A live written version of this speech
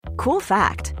Cool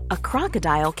fact, a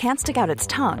crocodile can't stick out its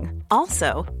tongue.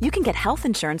 Also, you can get health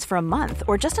insurance for a month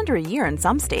or just under a year in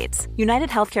some states. United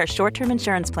Healthcare short-term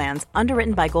insurance plans,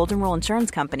 underwritten by Golden Rule Insurance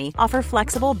Company, offer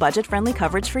flexible, budget-friendly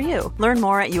coverage for you. Learn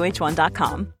more at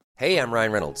uh1.com. Hey, I'm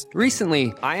Ryan Reynolds.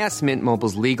 Recently, I asked Mint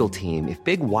Mobile's legal team if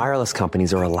big wireless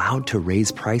companies are allowed to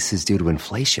raise prices due to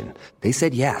inflation. They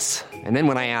said yes. And then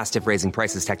when I asked if raising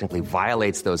prices technically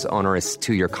violates those onerous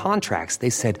two-year contracts, they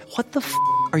said, what the f***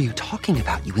 are you talking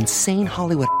about, you insane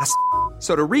Hollywood ass f-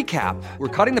 So to recap, we're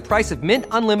cutting the price of Mint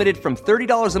Unlimited from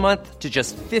 $30 a month to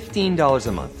just $15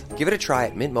 a month. Give it a try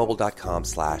at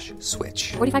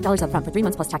mintmobile.com/switch. $45 up front for 3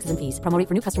 months plus taxes and fees. Promo rate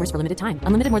for new customers for limited time.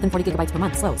 Unlimited more than 40 gigabytes per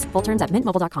month. Slows full terms at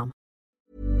mintmobile.com.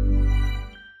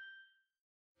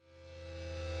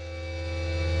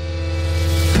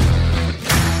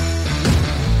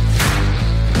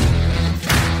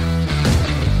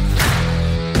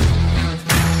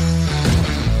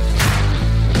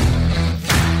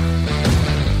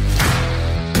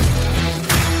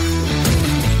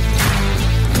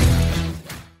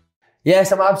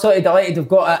 Yes, I'm absolutely delighted. We've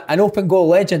got an open goal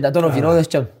legend. I don't know if you know this,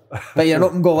 Jim, but you're an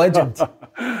open goal legend.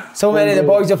 So many of the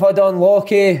boys have had on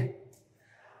Lockie,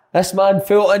 this man,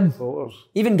 Fulton,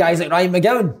 even guys like Ryan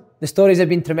McGowan. The stories have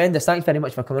been tremendous. Thanks very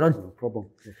much for coming on. No problem.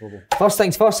 First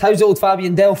things first, how's old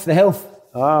Fabian Delph, the health?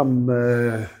 I'm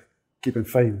keeping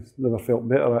fine. Never felt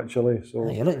better actually. So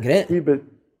You're looking great. A wee bit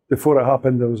before it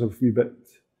happened, I was a wee bit,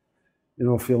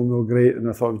 feeling no great, and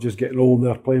I thought I was just getting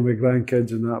older, playing with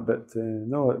grandkids and that. But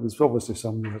no, it was obviously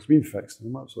something that's been fixed.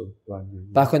 I'm absolutely brand new.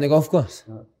 Back on the golf course?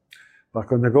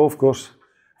 Back on the golf course.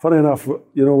 Funny enough,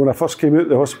 when I first came out of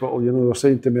the hospital, they were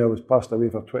saying to me I was passed away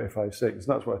for 25 seconds.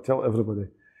 That's what I tell everybody.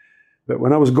 But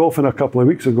when I was golfing a couple of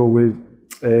weeks ago with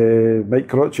Mike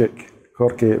Korotchik,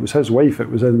 Corky, it was his wife, it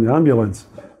was in the ambulance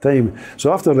time.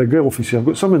 So after the golf, he said, I've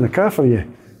got some in the car for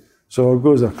you. So it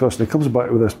goes across and he comes back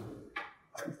with this,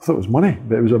 I thought it was money,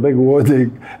 but it was a big wad.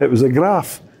 It was a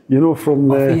graph, from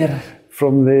the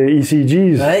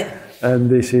ECGs. Right. And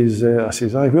he says, I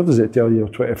says, where does it tell you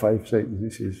 25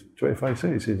 seconds? He says, 25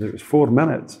 seconds. He says, it was 4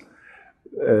 minutes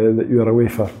that you were away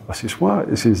for. I says, what?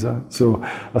 He says, so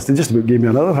I said, just about gave me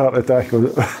another heart attack on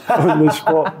the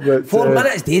spot. But, 4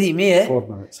 minutes, dearie me, eh? 4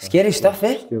 minutes. Scary stuff,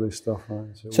 eh? Scary stuff,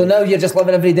 So now you're just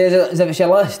living every day as if it's your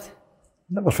last?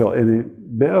 Never felt any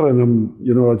better, and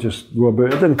I just go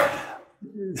about it.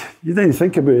 You didn't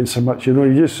think about it so much,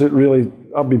 you just really,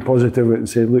 I've been positive with it and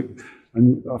said, look,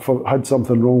 and I've had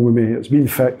something wrong with me, it's been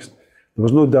fixed. There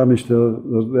was no damage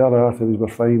to the other arteries were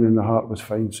fine and the heart was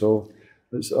fine, so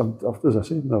as I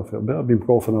said, I felt better. I've been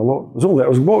golfing a lot. I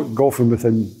was golfing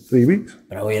within 3 weeks.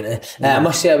 Brilliant. I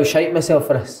must say I was shouting myself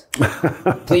for this.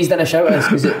 Please don't shout at us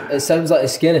because it sounds like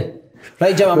it's scary.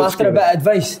 Right, Jim, I'm after a bit of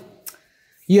advice.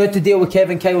 You had to deal with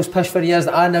Kevin Kyle's pish for years.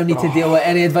 I now need to deal with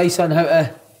any advice on how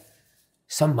to...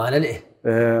 Some man, isn't he?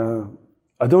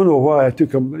 I don't know why I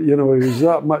took him. He was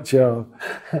that much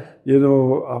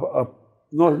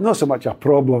not so much a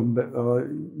problem, but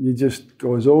he just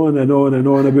goes on and on and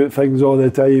on about things all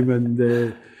the time,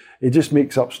 and he just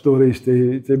makes up stories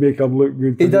to make him look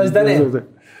good. He does, doesn't he?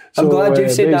 So, I'm glad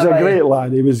you've said that. He's a great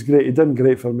lad. He was great. He done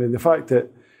great for me. The fact that,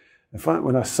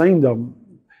 when I signed him,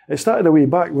 it started a way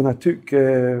back when I took.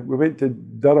 We went to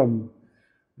Durham.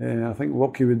 I think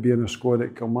Lockie would be in a squad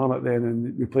at Kilmarnock then,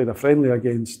 and we played a friendly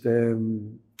against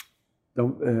Sunderland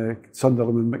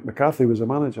when Mick McCarthy was the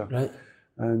manager. Right.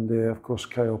 And of course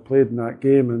Kyle played in that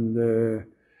game, and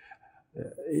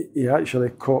he actually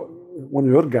caught, one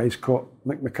of your guys caught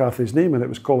Mick McCarthy's name, and it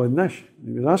was Colin Nish.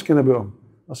 He was asking about him.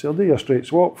 I said, I'll do you a straight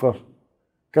swap for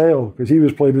Kyle, because he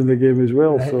was playing in the game as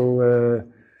well. Right. So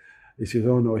he says,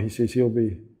 oh no, he says he'll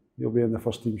be in the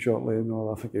first team shortly, and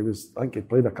all. I think he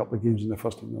played a couple of games in the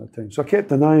first team at that time. So I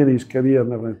kept an eye on his career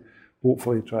and everything,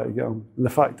 hopefully try to get him. And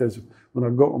the fact is, when I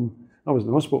got him, I was in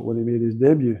the hospital when he made his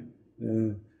debut.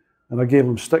 And I gave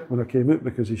him stick when I came out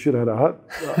because he should have had a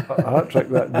hat trick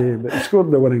that day. But he scored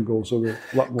the winning goal, so we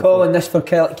luck more. Calling this for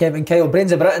Kevin Kyle.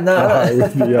 Brains of Britain,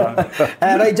 that.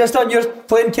 Yeah. Right, just on your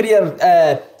playing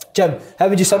career, Jim, how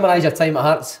would you summarise your time at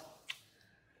Hearts?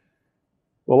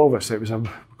 Well, obviously it was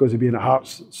because of being a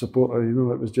Hearts supporter,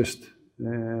 it was just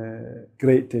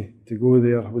great to go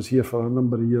there. I was here for a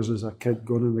number of years as a kid,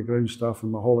 going on the ground staff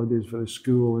and my holidays for the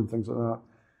school and things like that.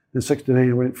 In '69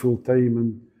 I went full time,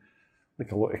 and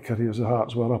like a lot of careers at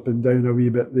Hearts were up and down a wee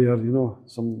bit there,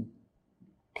 Some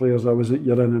players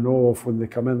you're in and off when they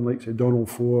come in, like say Donald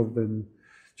Ford and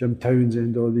Jim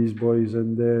Townsend, all these boys,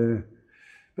 and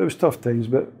it was tough times,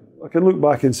 but I can look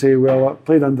back and say, well, I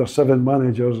played under 7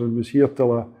 managers and was here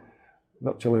till I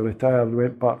virtually retired,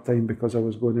 went part-time because I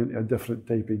was going into a different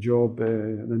type of job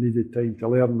and I needed time to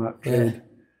learn that trade.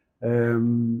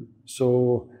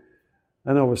 So,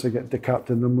 and obviously get to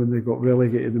captain them when they got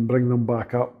relegated and bring them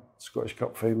back up. Scottish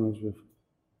Cup finals with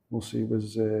Wolsey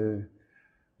was a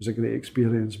great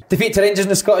experience. Defeat to Rangers in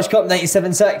the Scottish Cup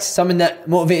 97-6, something that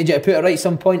motivated you to put it right at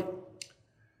some point?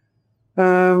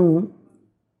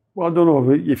 Well, I don't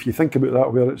know if you think about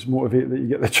that, where it's motivated that you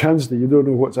get the chance, that you don't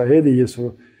know what's ahead of you.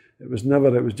 So it was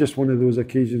just one of those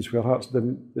occasions where Hearts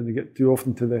didn't get too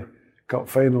often to the cup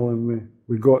final, and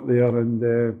we got there, and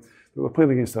we were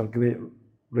playing against a great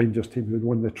Rangers team who had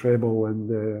won the treble,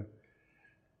 and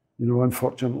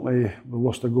unfortunately we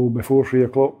lost a goal before 3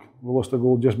 o'clock, we lost a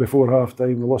goal just before half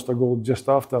time, we lost a goal just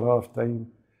after half time,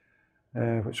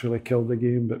 which really killed the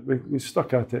game, but we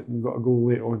stuck at it and got a goal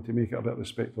late on to make it a bit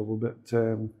respectable. But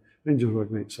Rangers were a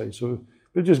great side, so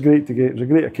it was just great to get. It was a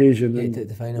great occasion, and to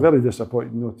the final. Very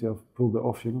disappointing not to have pulled it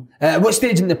off. At what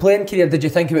stage in the playing career did you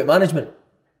think about management?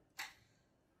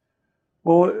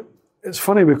 Well, it's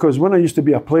funny because when I used to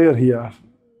be a player here,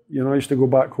 I used to go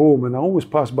back home, and I always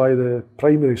passed by the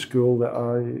primary school that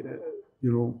I,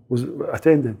 was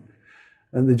attending,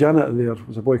 and the janitor there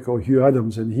was a boy called Hugh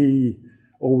Adams, and he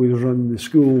always run the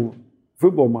school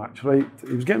football match, right?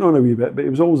 He was getting on a wee bit, but he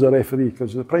was always a referee,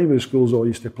 because the primary schools all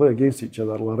used to play against each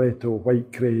other, Loreto,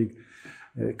 Whitecraig,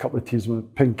 a couple of teams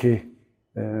with Pinkie,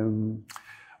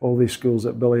 all these schools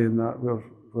at Billy and that, where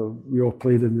we all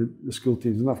played in the school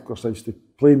teams, and of course I used to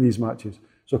play in these matches.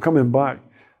 So coming back,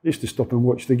 I used to stop and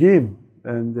watch the game,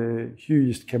 and Hugh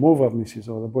used to come over and he says,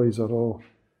 "Oh, the boys are all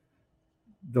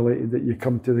delighted that you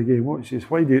come to the game." What? He says,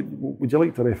 would you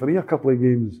like to referee a couple of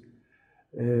games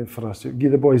for us?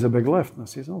 Give the boys a big lift. And I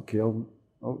says, okay,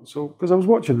 so, because I was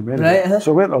watching them anyway. Right,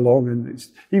 So I went along, and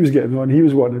he was getting on, he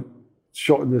was wanting a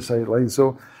shot on the sideline.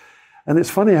 So, and it's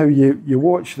funny how you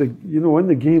watch in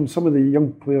the game, some of the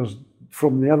young players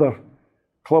from the other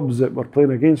clubs that were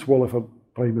playing against Walliford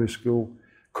Primary School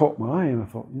caught my eye, and I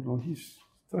thought, he's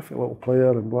a terrific little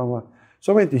player and blah, blah.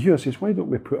 So I went to Hugh, I says, why don't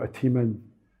we put a team in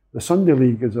the Sunday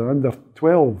League as an under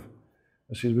 12?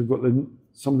 I says, we've got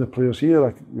some of the players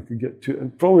here, we could get two,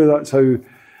 and probably that's how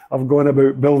I've gone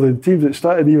about building teams. It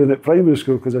started even at primary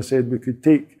school, because I said we could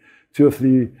take 2 or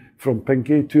 3 from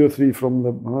Pinkie, 2 or 3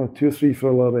 from 2 or 3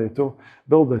 for Loreto,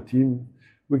 build a team.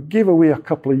 We gave away a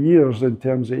couple of years in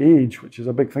terms of age, which is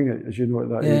a big thing, as you know, at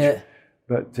that age.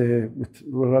 But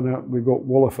we got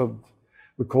Walliford,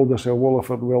 we called ourselves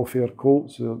Walliford Welfare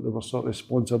Colts. They were sort of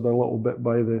sponsored a little bit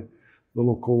by the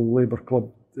local Labour club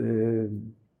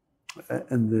in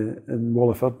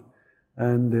Walliford,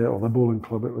 and or the bowling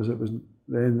club it was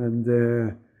then,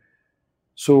 and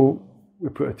so we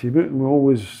put a team out, and we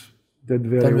always did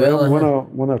very well,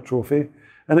 won a trophy,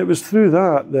 and it was through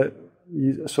that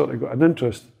you sort of got an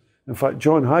interest. In fact,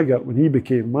 John Haggart, when he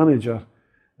became manager,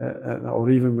 or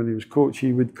even when he was coach,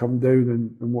 he would come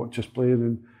down and watch us playing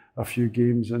in a few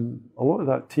games, and a lot of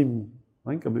that team,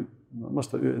 I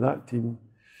must have out of that team,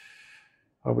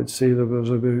 I would say there was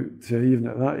about, even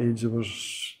at that age,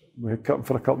 we had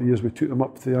for a couple of years, we took them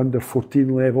up to the under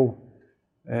 14 level,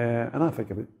 and I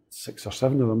think about 6 or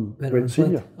 7 of them went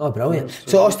senior. Oh, brilliant.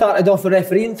 So it all started off with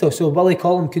refereeing though, so Willie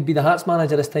Collum could be the Hearts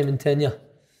manager this time in tenure?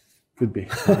 Could be.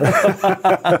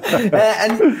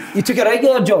 And you took a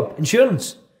regular job,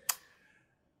 insurance?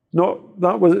 No,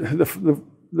 that was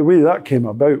the way that came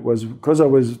about was because I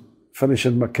was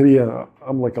finishing my career.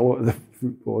 I'm like a lot of the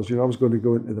footballers, I was going to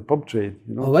go into the pub trade.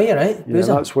 Oh, were you, right? Yeah,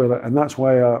 that's why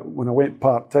when I went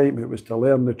part time, it was to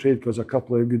learn the trade, because a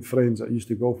couple of good friends that I used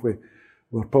to golf with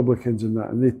were publicans and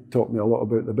that, and they taught me a lot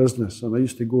about the business. And I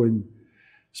used to go and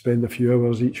spend a few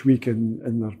hours each week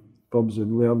in their pubs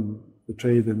and learn the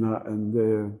trade and that.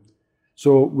 And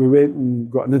so we went and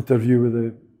got an interview with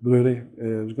the brewery.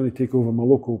 I was going to take over my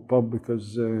local pub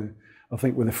because I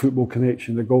think with the football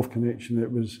connection, the golf connection,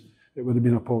 it would have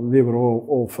been a problem. They were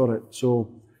all for it. So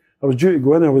I was due to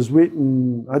go in. I was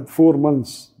waiting. I had 4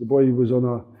 months. The boy was on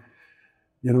a,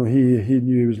 he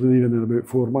knew he was leaving in about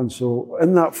 4 months. So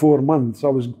in that 4 months, I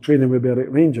was training with Berwick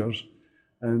Rangers,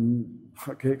 and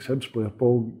ex-Hibs player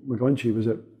Paul McGlinchey was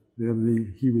there,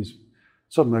 and he was,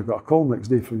 suddenly I got a call next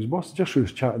day from his boss, just who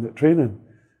was chatting at training,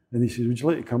 and he says, would you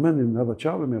like to come in and have a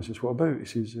chat with me? I says, what about? He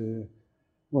says,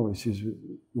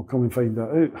 we'll come and find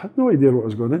that out. I had no idea what I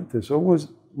was going into, so I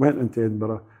went into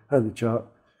Edinburgh, had a chat,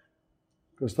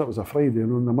 because that was a Friday,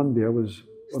 and on the Monday I was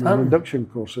on an induction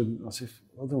course, and I said,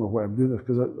 I don't know why I'm doing this,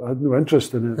 because I had no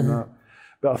interest in it and that.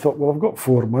 But I thought, well, I've got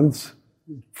 4 months,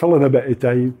 filling a bit of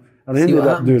time, and I ended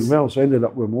up doing well, so I ended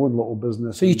up with my own little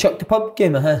business. So you chucked the pub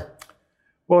game,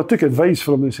 Well, I took advice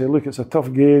from them. They said, look, it's a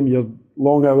tough game, you're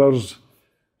long hours,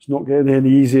 it's not getting any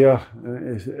easier.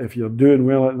 If you're doing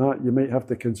well at that, you might have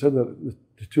to consider.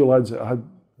 The 2 lads that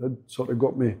had sort of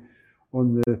got me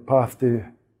on the path to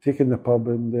taking the pub,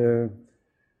 and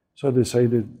so I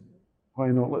decided, why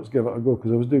not? Let's give it a go,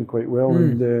 because I was doing quite well,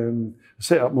 and I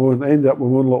set up I ended up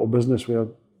with my own little business with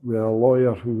a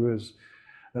lawyer who was,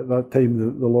 at that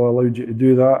time, the law allowed you to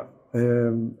do that,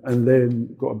 and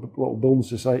then got a little building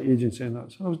society agency and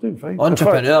that. So I was doing fine.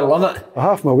 Entrepreneur, love it.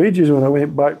 Half my wages when I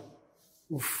went back,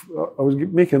 I was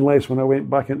making less when I went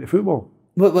back into football.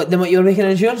 Than what you were making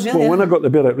in insurance, really? Well, when I got the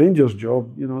Berwick Rangers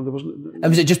job, there was... And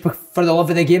was it just for the love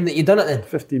of the game that you done it then?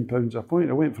 £15 a point.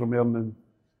 I went from earning,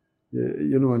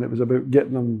 and it was about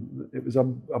getting them, it was a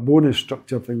bonus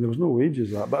structure thing. There was no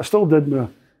wages that, but I still did my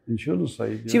insurance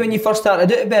side. See, when you first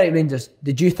started out at Berwick Rangers,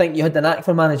 did you think you had the knack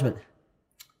for management?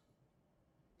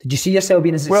 Did you see yourself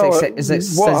being as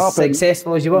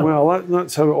successful as you were? Well,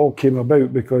 that's how it all came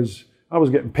about, because I was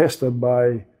getting pestered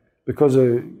because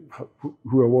of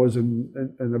who I was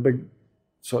in a big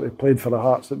sort of played for the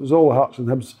Hearts. It was all the Hearts and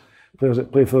Hibs players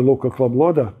that played for the local club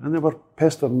Lauder, and they were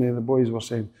pestering me, and the boys were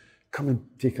saying, come and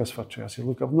take us for a try. I said,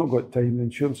 look, I've not got time, the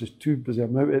insurance is too busy,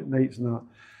 I'm out at nights and that.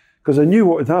 Because I knew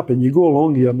what would happen. You go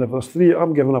along here, and if there's three,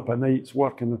 I'm giving up a night's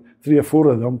work, and 3 or 4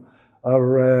 of them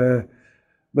are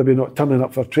maybe not turning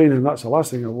up for training. That's the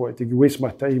last thing I wanted, to waste my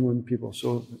time on people.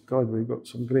 So, God, we got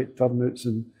some great turnouts,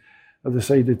 and I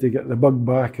decided to get the bug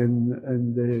back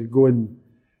and go and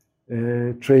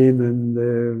train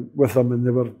and with them, and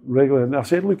they were regular. And I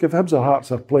said, look, if Hibs or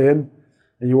Hearts are playing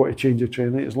and you want to change your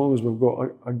training, as long as we've got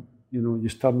you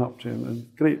just turn up to them,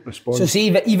 and great response. So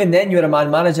see, even then you were a man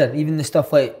manager, even the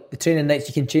stuff like the training nights,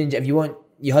 you can change it if you want.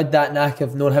 You had that knack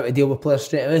of knowing how to deal with players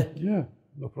straight away. Yeah,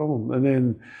 no problem. And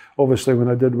then obviously when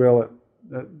I did well at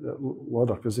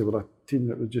Lauder, because they were a team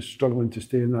that was just struggling to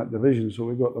stay in that division, so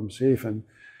we got them safe, and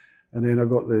then I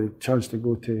got the chance to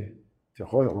go to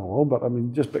Hoyle, but I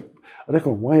mean, I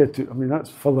reckon Wyatt, that's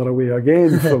further away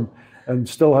again from, and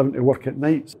still having to work at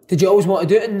nights. Did you always want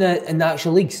to do it in the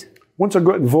actual leagues? Once I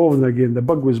got involved in the game, the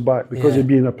bug was back, because of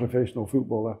being a professional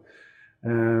footballer.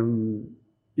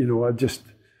 I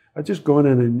just gone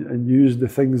in and used the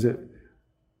things that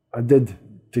I did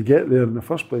to get there in the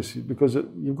first place, because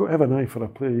you've got to have an eye for a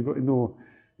player. You've got to know,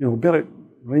 Berwick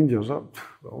Rangers, that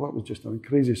was just a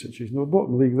crazy situation. They were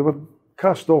bottom league, they were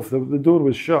cast off, the door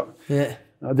was shut. Yeah.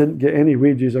 I didn't get any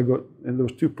wages. And there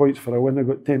was 2 points for a win. I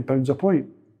got £10 a point.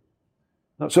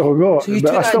 That's all I got. So you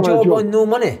took that job on no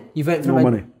money? You went from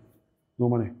No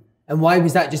money. And why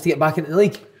was that, just to get back into the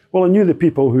league? Well, I knew the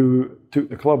people who took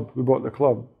the club, who bought the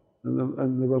club,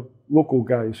 and they were local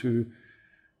guys who,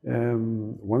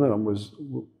 one of them was,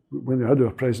 when they had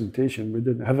our presentation, we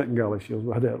didn't have it in Galashiels,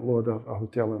 we had it at Lauder, a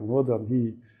hotel in Lauder,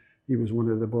 and he was one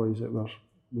of the boys that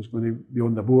was going to be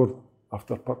on the board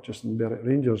after purchasing Berwick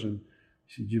Rangers, and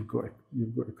he said, you've got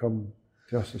to come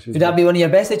to us. Said, would that be one of your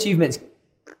best achievements?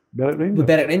 Berwick Rangers. With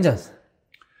Berwick Rangers?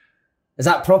 Is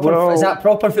that proper? Is that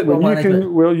proper football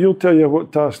management? Well, you'll tell you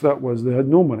what task that was. They had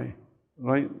no money,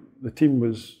 right? The team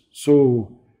was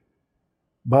so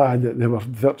bad that they were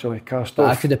virtually cast off.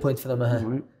 I could have played for them,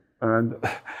 right? And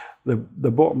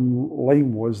the bottom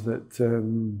line was that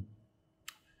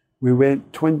we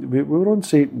went we were on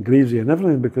St. Gravesy and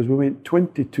everything, because we went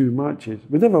 22 matches.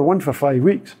 We never won for 5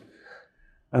 weeks.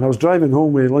 And I was driving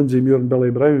home with Lindsay Muir and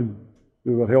Billy Brown,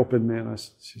 who were helping me, and I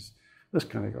said, this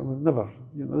kind of,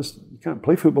 you can't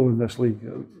play football in this league.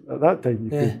 At that time, you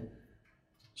could.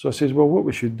 So I says, well, what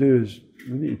we should do is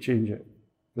we need to change it,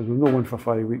 because we've not won for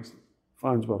 5 weeks.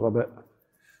 Fans were a bit,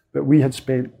 but we had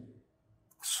spent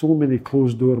so many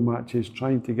closed door matches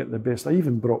trying to get the best. I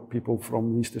even brought people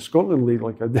from the East of Scotland League,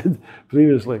 like I did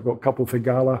previously. Got a couple for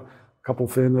Gala, a couple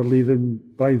for Innerleithen,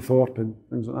 Brian Thorpe, and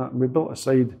things like that. And we built a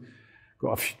side,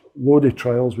 got a load of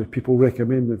trials with people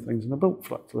recommending things, and I built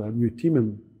for a new team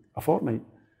in a fortnight.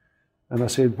 And I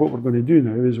said, what we're going to do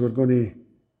now is we're going to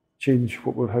change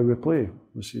how we play.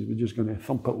 We're just going to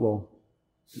thump it long.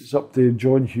 It's up to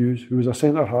John Hughes, who was a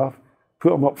centre half,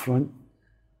 put him up front.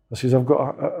 I says,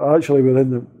 we're in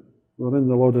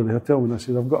the lodge of the hotel, and I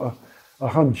said, I've got a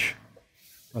hunch.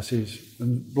 I says,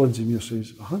 and Lindsay Muir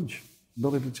says, a hunch?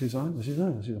 Billy would say, a hunch? I says, yeah.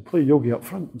 I said, I'll play Yogi up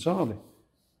front on Saturday.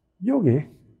 Yogi?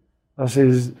 I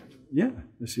says, yeah.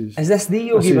 I says, is this the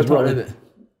Yogi we're talking about?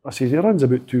 I says, he runs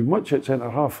about too much at centre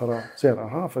half for a centre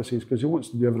half. I says, because he wants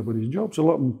to do everybody's job, so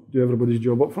let him do everybody's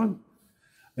job up front.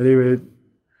 Anyway,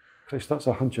 Christ, that's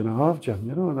a hunch and a half, Jim,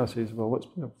 And I says, well, let's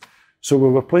play him. So we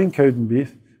were playing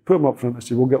Cowdenbeath, put him up front. I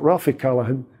said, we'll get Ralphie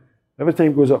Callaghan. Every time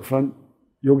he goes up front,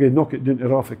 Yogi knock it down to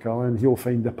Ralphie Callaghan, he'll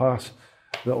find the pass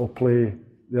that'll play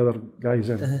the other guys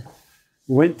in.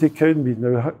 We went to Cowdenbeath.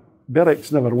 Now,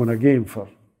 Berwick's never won a game for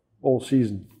all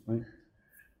season, right?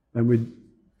 And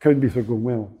Cowdenbeath were going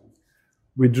well.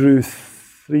 We drew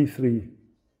 3-3,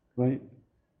 right?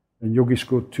 And Yogi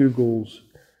scored 2 goals,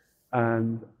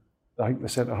 and I think the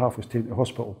centre-half was taken to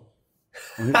hospital.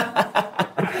 Right?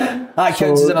 That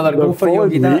counts as another goal for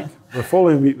Yogi. The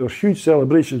following week, there were huge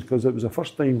celebrations because it was the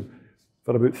first time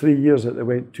for about 3 years that they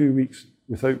went 2 weeks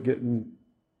without getting...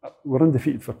 We're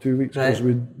undefeated for 2 weeks because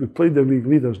we played the league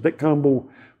leaders. Dick Campbell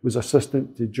was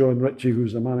assistant to John Ritchie, who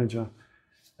was the manager,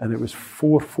 and it was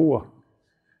 4-4.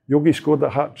 Yogi scored a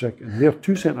hat-trick, and their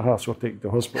 2 centre-halves were taken to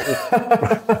hospital.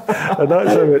 And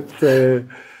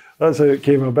that's how it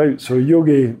came about. So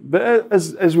Yogi, but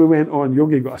as we went on,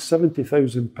 Yogi got a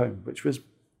 £70,000, which was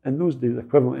in those days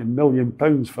equivalent to £1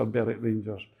 million for Berwick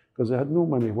Rangers, because they had no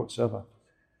money whatsoever.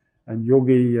 And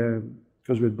Yogi,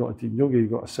 because we'd brought a team, Yogi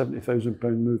got a £70,000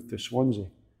 move to Swansea.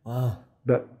 Wow.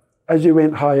 But as you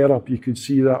went higher up, you could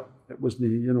see that it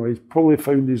wasn't, he's probably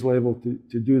found his level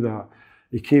to do that.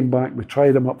 He came back, we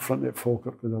tried him up front at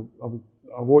Falkirk, because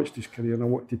I watched his career and I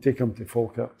wanted to take him to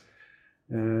Falkirk.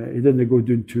 He didn't go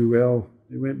doing too well.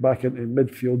 He went back into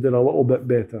midfield, did a little bit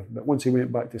better, but once he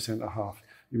went back to centre-half,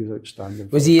 he was outstanding.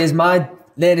 Was he as mad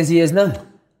then as he is now?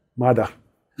 Madder.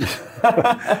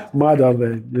 Madder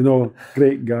then,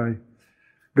 great guy.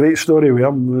 Great story with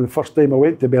him. The first time I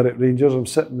went to Berwick Rangers, I'm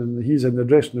sitting and he's in the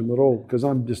dressing room, we're all, because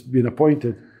I'm just being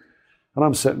appointed. And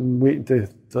I'm sitting waiting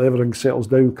till everything settles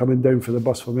down, coming down for the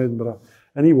bus from Edinburgh.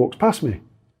 And he walks past me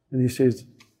and he says,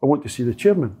 I want to see the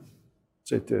chairman. I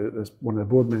said to one of the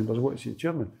board members, I want to see the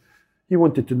chairman. He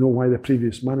wanted to know why the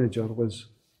previous manager was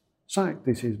sacked,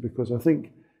 he says, because I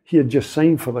think he had just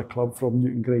signed for the club from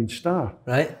Newton Grange Star.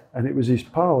 Right. And it was his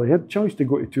pal. He had a chance to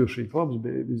go to 2 or 3 clubs,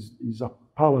 but he's a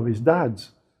pal of his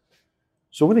dad's.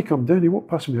 So when he come down, he walked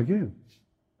past me again.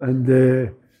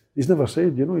 And he's never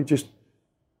said, he just,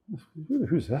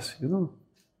 who's this,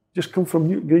 Just come from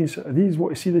Newton Grange, and he's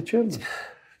wanting to see the chairman.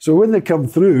 So when they come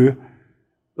through,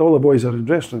 all the boys are in the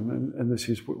dressing room, and they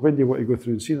says, when do you want to go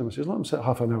through and see them? I says, let them sit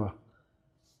half an hour.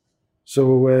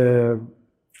 So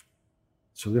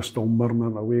they're still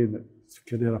murmuring away, and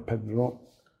could hear a pin drop.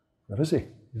 Where is he?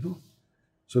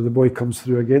 So the boy comes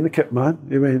through again, the kit man.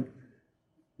 He went,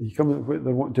 you coming?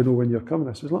 They're wanting to know when you're coming.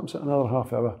 I says, let them sit another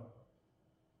half hour.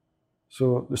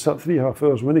 So they sat 3.5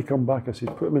 hours. When he come back, I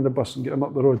said, put him in the bus and get him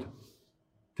up the road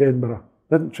to Edinburgh.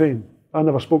 Didn't train. I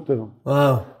never spoke to them.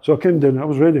 Wow. So I came down. I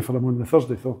was ready for them on the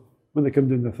Thursday, though. When they came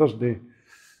down the Thursday,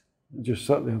 I just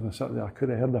sat there and I sat there. I could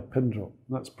have heard a pin drop.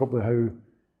 And that's probably how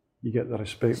you get the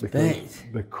respect.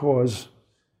 Because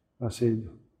I said,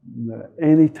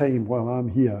 any time while I'm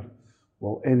here,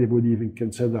 will anybody even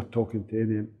consider talking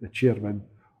to the chairman,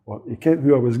 or he can't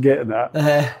who I was getting at,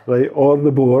 right, or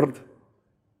the board,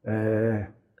 they'll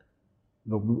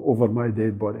be over my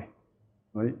dead body,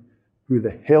 right? Who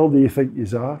the hell do you think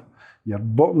you are? You're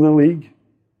bottom of the league,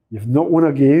 you've not won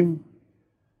a game,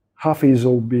 half of you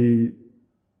will be,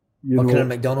 working at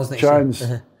McDonald's next chance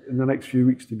year. in the next few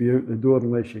weeks to be out the door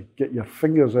unless you get your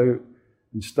fingers out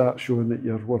and start showing that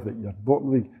you're worth it. You're bottom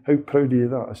of the league. How proud are you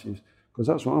of that? I says, because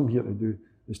that's what I'm here to do,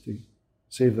 is to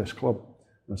save this club.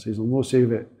 And I says, I'll not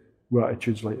save it with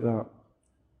attitudes like that.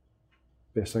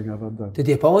 Best thing I've ever done. Did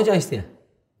he apologise to you?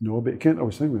 No, but he can't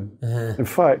always think, man. In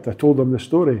fact, I told him the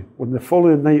story. When the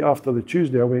following night after the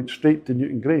Tuesday, I went straight to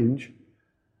Newton Grange.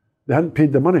 They hadn't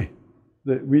paid the money.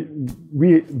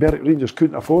 We Berwick Rangers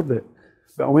couldn't afford it.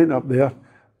 But I went up there,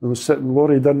 and I was sitting,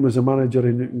 Laurie Dunn was the manager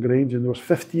in Newton Grange, and there was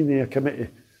 15 in a committee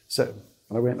sitting.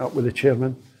 And I went up with the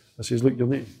chairman. I says, look,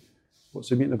 what's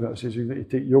the meeting about? I says, you need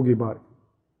to take Yogi back.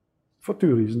 For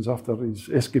 2 reasons, after his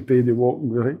escapade of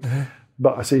walking, right?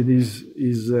 But I said,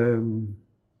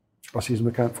 I says,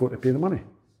 we can't afford to pay the money.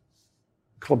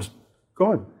 The club's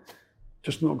gone.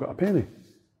 Just not got a penny.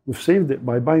 We've saved it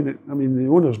by buying it. I mean, the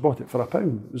owners bought it for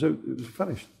 £1. It was out, it was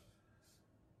finished.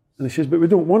 And he says, but we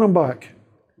don't want him back.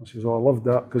 I says, oh, I loved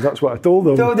that, because that's what I told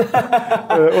him on the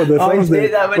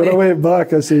Thursday. When I went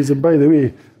back, I says, and by the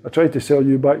way, I tried to sell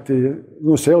you back to,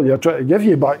 no sell you, I tried to give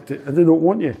you back to, and they don't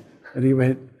want you. And he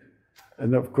went,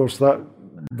 and of course that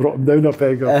brought him down a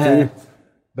peg or two.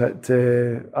 But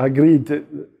I agreed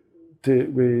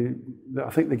I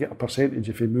think they get a percentage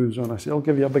if he moves on. I said, I'll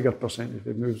give you a bigger percentage if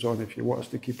he moves on if you want us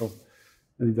to keep him.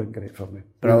 And he done great for me.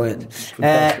 Brilliant.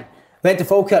 Went to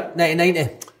Falkirk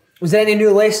 1990. Was there any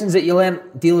new lessons that you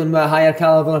learnt dealing with a higher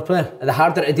calibre player? Are they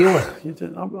harder to deal with?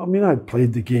 I mean, I'd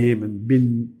played the game and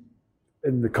been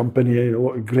in the company of a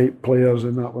lot of great players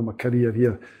and that with my career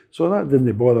here. So that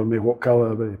didn't bother me what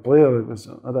calibre of player.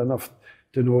 I had enough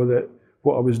to know that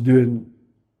what I was doing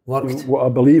worked. What I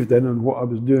believed in and what I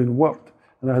was doing worked.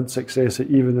 And I had success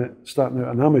even at starting out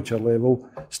at an amateur level,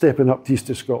 stepping up to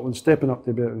East of Scotland, stepping up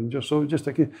to Berwick Rangers. So just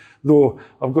though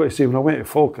I've got to say, when I went to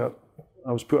Falkirk,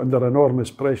 I was put under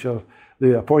enormous pressure.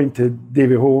 they appointed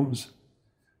Davy Holmes,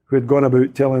 who had gone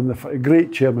about telling a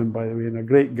great chairman, by the way, and a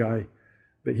great guy,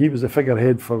 but he was the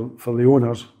figurehead for the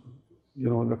owners. You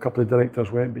know, and a couple of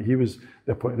directors went, but they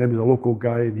appointed him as a local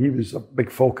guy, and he was a big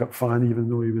Falkirk fan, even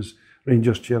though he was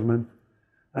Rangers chairman.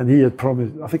 And he had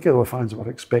promised, I think all the fans were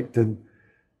expecting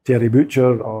Terry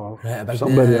Butcher or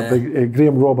somebody,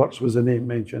 Graham Roberts was the name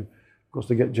mentioned. Of course,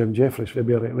 to get Jim Jeffries for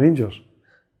Berwick Rangers.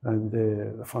 And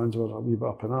the fans were a wee bit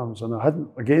up in arms. And I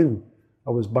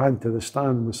was banned to the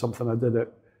stand with something I did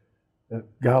at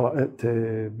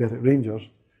Berwick Rangers.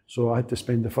 So I had to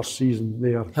spend the first season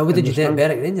there. How did you do at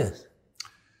Berwick Rangers?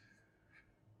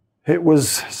 It was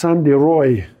Sandy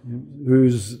Roy,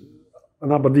 who's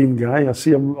an Aberdeen guy. I've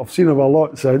seen him a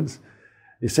lot since.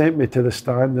 He sent me to the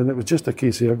stand, and it was just a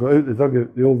case of I got out the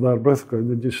dugout, the old Arbroath ground,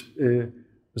 and just,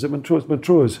 was it Montrose?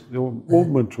 Montrose, the old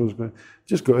Montrose ground.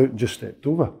 Just got out and just stepped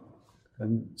over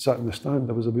and sat in the stand.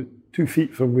 I was about 2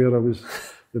 feet from where I was,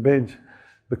 the bench,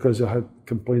 because I had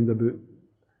complained about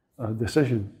a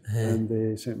decision. And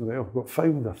they sent me out. I got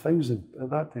fined £1,000 at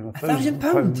that time,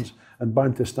 £1,000 and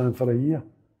banned to stand for a year.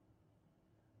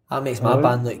 That makes my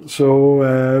band look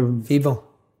feeble.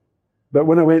 But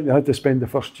when I went, I had to spend the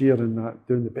first year in that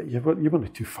doing the bit. You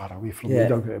weren't too far away from the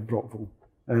dugout at Brockville,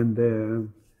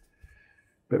 and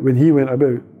but when he went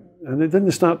about, and it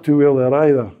didn't start too well there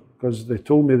either, because they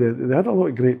told me they had a lot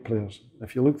of great players.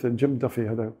 If you looked at Jim Duffy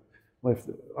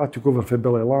I took over for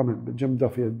Billy Lamont, but Jim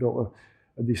Duffy had built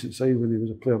a decent side when he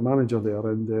was a player manager there,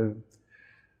 and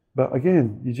but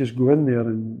again, you just go in there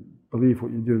and believe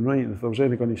what you're doing right, and if there was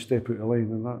any going to step out of line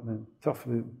and that, then tough.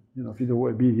 You know, if you don't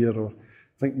want to be here or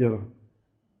think you're.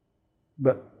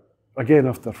 But again,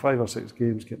 after 5 or 6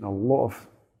 games, getting a lot of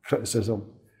criticism,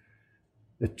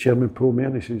 the chairman pulled me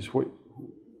in. He says,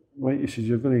 he says,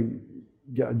 you're going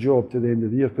to get a job to the end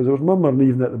of the year, because there was murmur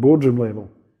even at the boardroom level.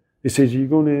 He says, you're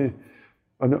going to.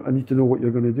 I need to know what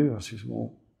you're going to do. I says,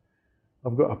 well,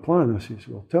 I've got a plan. I says,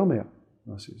 well, tell me it.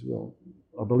 I says, well,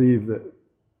 I believe that.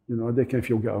 You know, I don't care if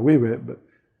you'll get away with it, but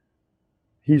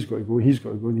he's got to go, and he's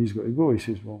got to go. He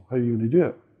says, well, how are you going to do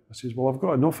it? I says, well, I've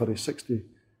got an offer of 60.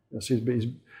 I says, but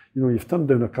you've turned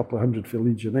down a couple of hundred for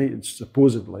Leeds United,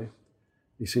 supposedly.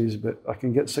 He says, but I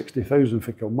can get 60,000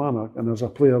 for Kilmarnock, and there's a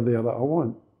player there that I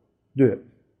want. Do it.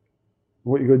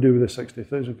 What are you going to do with the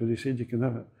 60,000? Because he said you can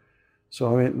have it. So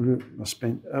I went and I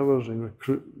spent hours, I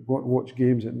watched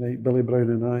games at night, Billy Brown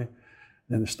and I.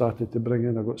 Then I started to bring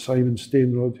in, I got Simon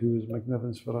Stainrod, who was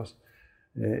magnificent for us,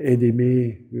 Eddie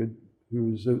May,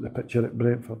 who was out the picture at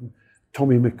Brentford,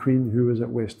 Tommy McQueen, who was at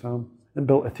West Ham, and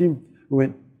built a team. We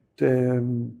went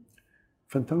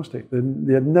fantastic.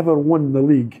 They had never won the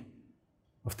league.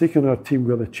 I've taken our team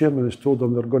where the chairman has told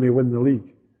them they're going to win the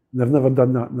league. And they've never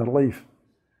done that in their life.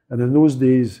 And in those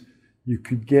days, you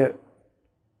could get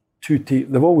 2 teams.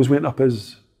 They've always went up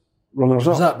as runners-up.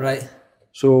 Runners-up, right.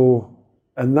 So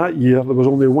in that year, there was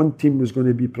only 1 team was going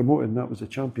to be promoted, and that was the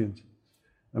champions.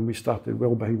 And we started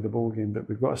well behind the ball game, but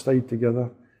we got a side together,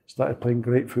 started playing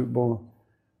great football,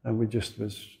 and we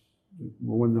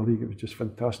won the league. It was just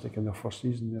fantastic in the first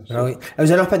season there. So. Right. It was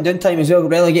an up and down time as well,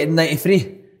 relegated in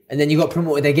 93, and then you got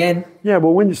promoted again. Yeah, but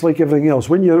when it's like everything else,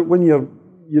 when you're,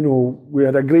 we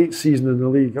had a great season in the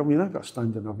league. I mean, I got a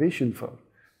standing ovation for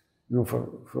the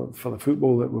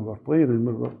football that we were playing, and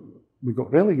we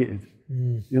got relegated.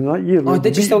 That year.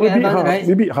 Did you still get it, right?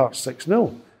 We beat Hearts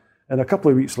 6-0, and a couple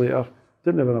of weeks later,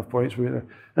 didn't have enough points. And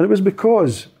it was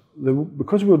because we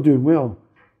were doing well.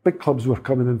 Big clubs were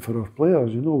coming in for our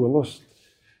players. We lost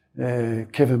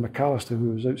Kevin McAllister,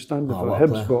 who was outstanding for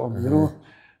Hibs bottom,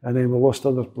 and then we lost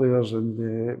other players,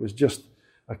 and it was just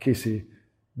a case of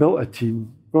built a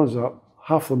team, goes up,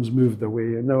 half of them's moved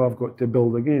away, and now I've got to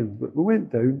build again. But we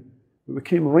went down, but we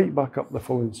came right back up the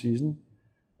following season.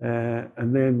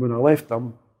 And then when I left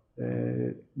them,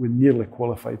 we nearly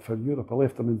qualified for Europe. I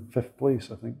left them in 5th place,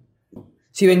 I think.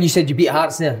 See, when you said you beat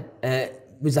Hearts there,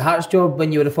 was the Hearts job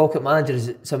when you were a Falkirk manager, is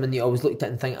it something you always looked at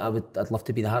and think, I'd love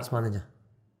to be the Hearts manager?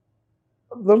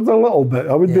 There's a little bit.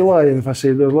 I would be lying if I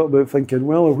said there's a little bit thinking,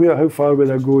 well, how far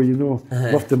would I go,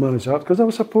 love to manage Hearts, because I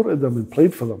supported them and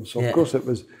played for them. So of course it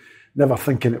was never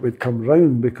thinking it would come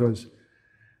round,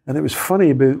 and it was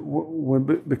funny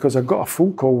because I got a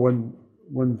phone call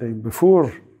one time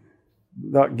before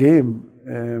that game.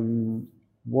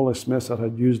 Wallace Messer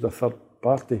had used a third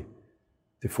party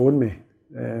to phone me,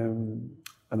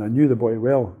 and I knew the boy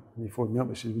well. And he phoned me up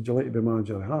and said, would you like to be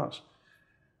manager of Hearts?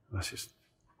 And I says,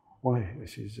 why? He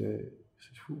says,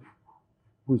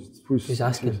 who's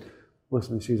asking? He says,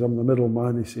 listen, he says, I'm the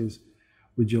middleman. He says,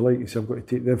 would you like? He said, I've got to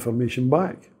take the information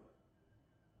back.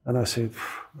 And I said,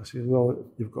 well,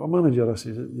 you've got a manager. I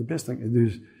said, the best thing to do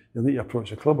is you need to approach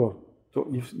the club, or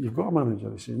you've got a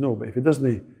manager. He says, no, but if he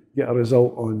doesn't get a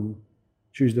result on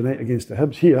Tuesday night against the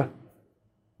Hibs here,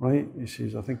 right? He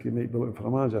says, I think he might be looking for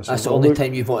a manager. That's the only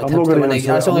time you've wanted Hibs to win a game.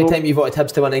 That's the only time you've wanted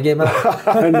Hibs to win a game.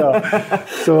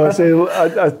 So I say,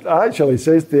 I actually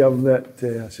says to him that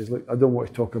I says, look, I don't want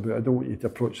to talk about it. I don't want you to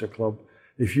approach the club.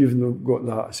 If you've not got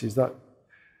that, I says that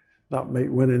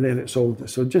might win, and then it's all.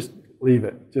 So just leave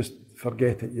it. Just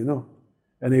forget it, you know.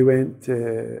 And he went.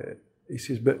 He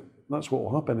says, but that's what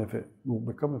will happen if it won't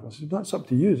become it. I said, that's up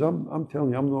to you. I'm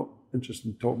telling you, I'm not interested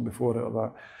in talking before it or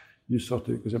that. You sort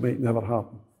it, because it might never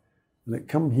happen. And it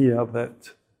come here that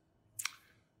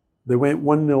they went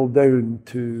 1-0 down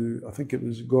to, I think it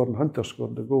was Gordon Hunter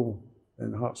scored the goal,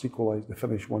 and Hearts equalised. They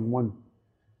finished 1-1,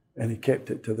 and he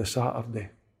kept it to the Saturday,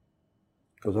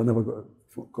 because I never got a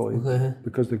phone call,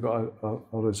 because they got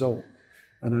a result,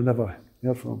 and I never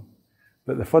heard from him.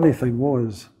 But the funny thing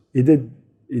was, he did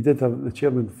have the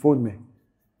chairman phone me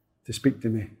to speak to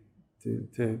me,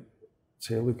 to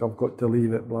say, look, I've got to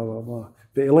leave it, blah, blah, blah.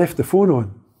 But he left the phone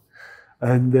on,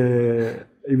 and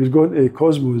he was going to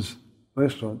Cosmo's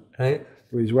restaurant with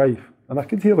his wife, and I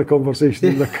could hear the conversation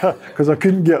in the car because I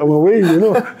couldn't get him away, you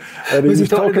know. And he was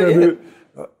talking about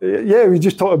we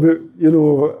just talked about, you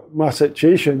know, my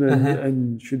situation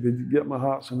and should we get my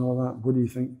Hearts and all that. What do you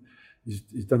think?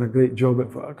 He's done a great job at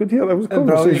it. I could hear it was a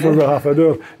conversation for about half an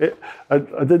hour.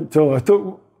 I didn't tell. I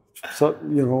took,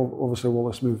 you know, obviously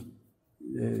Wallace Smooth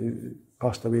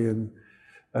passed away, and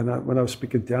when I was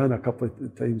speaking to Anne a couple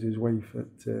of times, his wife,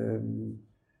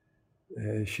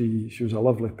 she was a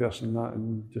lovely person, that,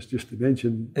 and just to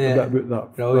mention a bit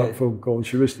about that phone call, and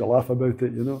she used to laugh about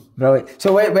it, you know. Brilliant.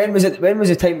 So when was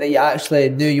the time that you actually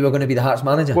knew you were going to be the Hearts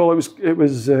manager? Well, it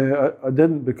was I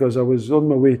didn't, because I was on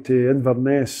my way to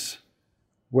Inverness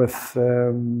with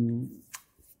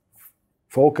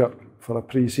Falkirk for a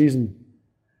pre-season,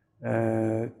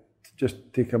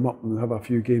 just take him up and have a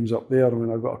few games up there.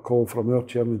 When I got a call from our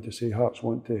chairman to say Hearts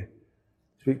want to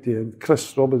speak to you, and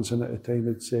Chris Robinson at the time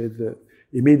had said that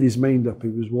he made his mind up, he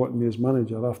was wanting me as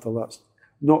manager after that.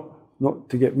 Not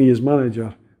to get me as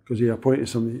manager because he appointed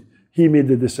somebody. He made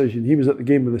the decision. He was at the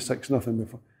game with the 6-0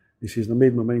 before. He says, I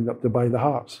made my mind up to buy the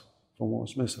Hearts from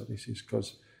Wallace Smith. He says,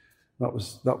 because that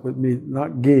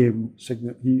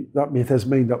made his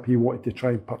mind up. He wanted to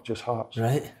try and purchase Hearts.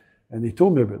 Right. And he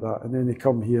told me about that, and then he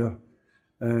come here.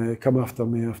 Come after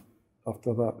me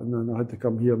after that, and then I had to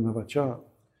come here and have a chat,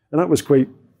 and that was quite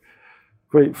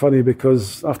funny,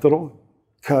 because after all,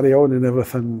 carry on and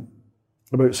everything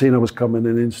about saying I was coming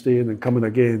and then staying and coming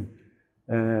again,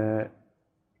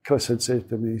 Chris had said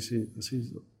to me, he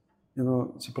says, you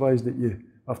know, surprised at you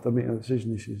after making a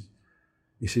decision.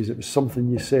 He says it was something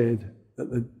you said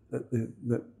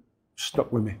that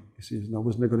stuck with me. He says, and I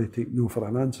wasn't going to take no for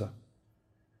an answer.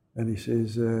 And he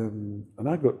says, and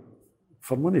I got,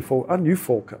 for money, I knew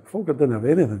Falkirk. Falkirk didn't have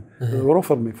anything. They were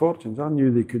offering me fortunes. I knew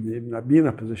they couldn't even be in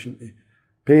a position to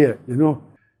pay it, you know.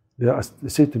 They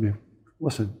said to me,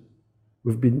 listen,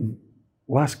 we've been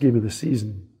last game of the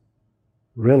season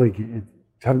relegated,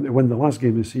 having to win the last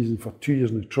game of the season for 2 years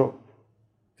in a trot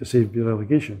to save the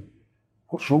relegation.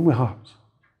 What's wrong with Hearts?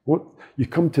 You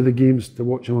come to the games to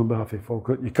watch them on behalf of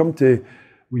Falkirk. You come to,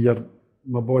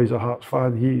 my boy's a Hearts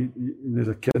fan. As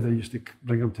a kid, I used to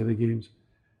bring him to the games.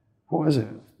 What is it?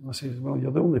 I says, well,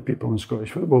 you're the only people in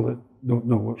Scottish football that don't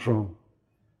know what's wrong.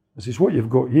 I says, what you've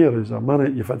got here is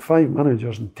you've had 5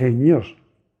 managers in 10 years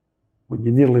when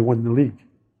you nearly won the league.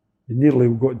 You nearly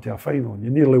got into a final. You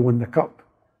nearly won the cup.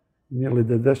 You nearly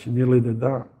did this, you nearly did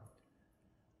that.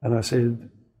 And I said,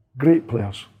 great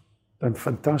players, done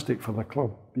fantastic for the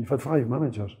club. But you've had 5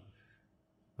 managers.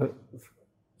 But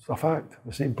it's a fact,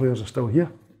 the same players are still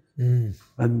here.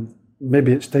 And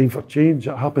maybe it's time for change.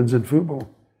 It happens in football.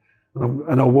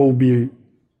 And I will be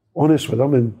honest with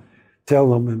them and tell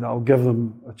them, and I'll give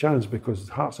them a chance, because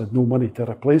Hearts had no money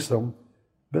to replace them,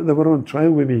 but they were on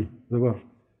trial with me. They were,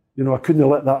 you know, I couldn't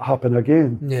let that happen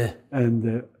again. Yeah.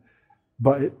 And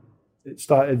but it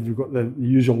started. We got the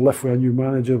usual lift with a new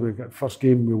manager. We got first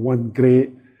game, we won,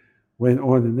 great, went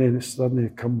on, and then it suddenly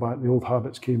come back. The old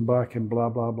habits came back, and blah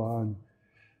blah blah.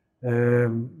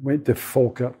 And went to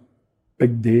Falkirk,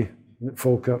 big day at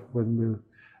Falkirk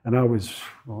and I was,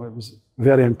 well, it was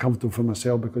very uncomfortable for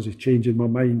myself, because he's changing my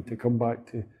mind to come back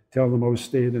to tell them I was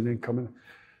staying and then coming.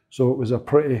 So it was a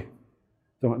pretty,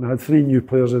 and I had 3 new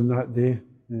players in that day,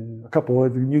 a couple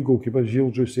of the new goalkeepers,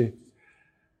 Gilles Rousset.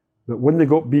 But when they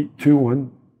got beat 2-1,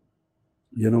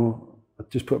 you know, I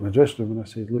just put in my dressing room and I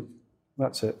said, look,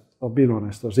 that's it. I'll be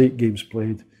honest, there's 8 games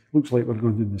played. Looks like we're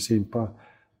going down the same path.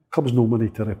 Club's no money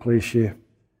to replace you.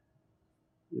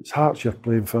 It's Hearts you're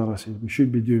playing for. I said, we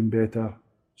should be doing better.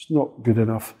 It's not good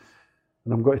enough.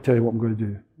 and I'm going to tell you what I'm going to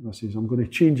do. And I says, I'm going to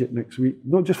change it next week,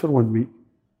 not just for 1 week.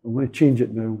 I'm going to change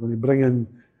it now. I'm going to bring in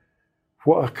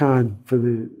what I can for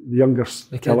the younger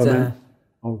element.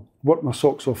 I'll work my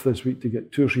socks off this week to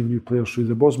get 2 or 3 new players through.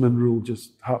 The Bosman rule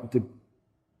just happened to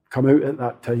come out at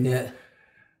that time. Yeah.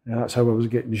 And that's how I was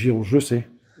getting Gilles Rousset.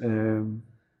 And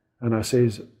I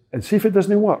says, and see if it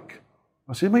doesn't work.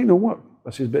 I say, it might not work.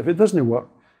 I says, but if it doesn't work,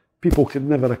 people can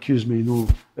never accuse me, no,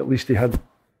 at least they had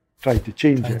tried to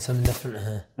change it. Something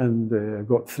different. And I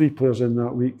got 3 players in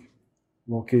that week.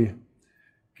 Lockie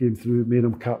came through, made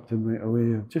him captain right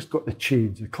away. I just got the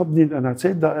change. The club needed, and I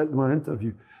said that at my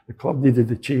interview, the club needed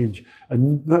the change.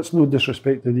 And that's no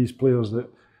disrespect to these players, that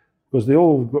because they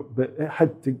all got, but it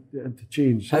had to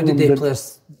change. How did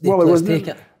players take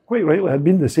it? Quite rightly, I'd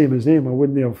been the same as them. I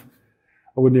wouldn't have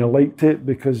liked it,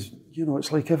 because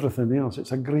it's like everything else.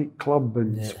 It's a great club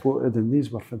and supported, and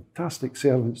these were fantastic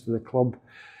servants to the club.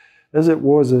 As it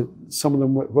was, some of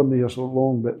them weren't there so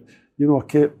long, but I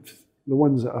kept the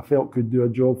ones that I felt could do a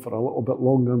job for a little bit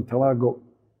longer until I got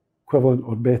equivalent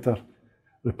or better,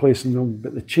 replacing them.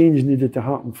 But the change needed to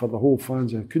happen for the whole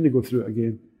fans. I couldn't go through it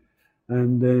again.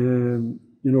 And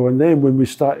and then when we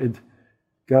started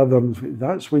gathering,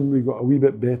 that's when we got a wee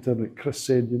bit better. Like Chris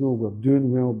said, we're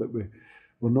doing well, but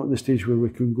we're not in the stage where we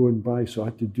can go and buy. So I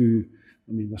had to do.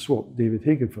 I swapped David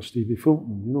Hagan for Stevie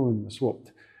Fulton, and I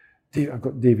swapped. I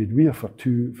got David Weir for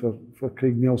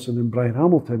Craig Nelson and Brian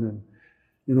Hamilton,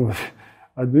 and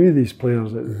I knew these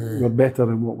players that were better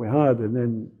than what we had. And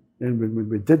then when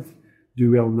we did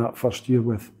do well in that first year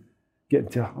with getting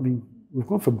to, we've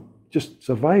gone from just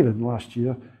surviving last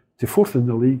year to 4th in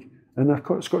the league and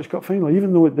a Scottish Cup final.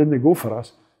 Even though it didn't go for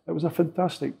us, it was a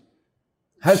fantastic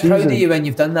How season. Proud are you when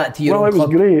you've done that to your own club? Well,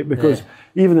 it was great, because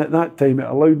even at that time it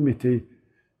allowed me to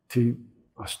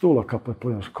I stole a couple of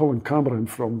players. Colin Cameron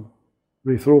from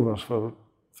Raith Rovers for, I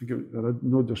think I had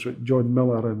no disrespect, John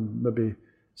Miller, and maybe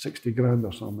 60 grand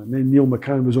or something. And then Neil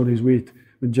McCann was on his way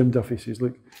when Jim Duffy says,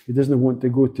 look, he doesn't want to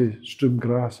go to Stroom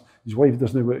Grass. His wife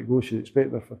doesn't know where to go. She'd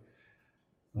expect her for.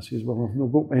 I says, well, I've not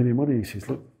got any money. He says,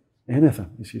 look, anything.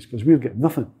 He says, because we're getting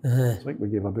nothing. I think we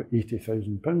gave about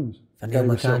 £80,000. For Neil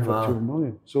McCann, wow. 2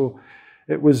 million. So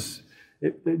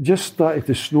it just started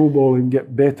to snowball and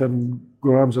get better and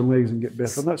go arms and legs and get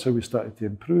better. And that's how we started to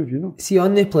improve, See,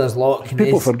 on the players' lock,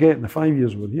 people forget in the 5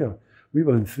 years we were here, we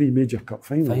were in 3 major cup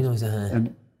finals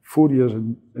and 4 years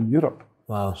in Europe.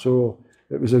 Wow. So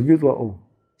it was a good little...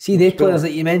 See, the players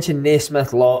that you mentioned,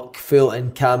 Naismith, Locke,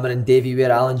 Fulton, Cameron, Davy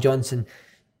Weir, Alan Johnson,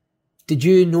 did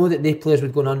you know that they players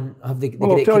would go on have the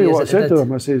well, great I'll tell you what I careers said to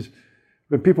them. I says,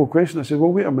 when people question, I said,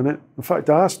 well, wait a minute. In fact,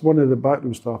 I asked one of the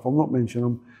backroom staff, I'll not mention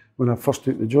them, when I first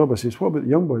took the job, I says, what about the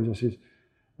young boys? I says,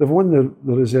 they've won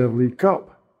the Reserve League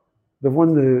Cup. They've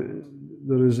won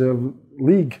the Reserve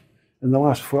League in the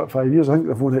last 5 years. I think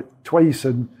they've won it twice.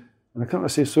 And I can't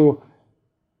say, so,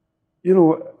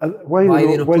 why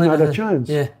not have a chance?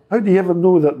 Yeah. How do you ever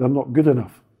know that they're not good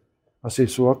enough? I say,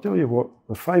 so I'll tell you what,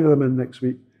 there's 5 of them in next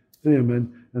week, 3 of them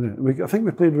in. And I think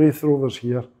we played Raith Rovers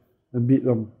here and beat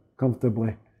them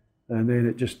comfortably. And then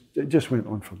it just went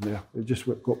on from there. It just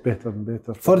got better and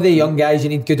better. For the young guys, you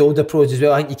need good older pros as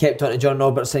well. I think you kept on to John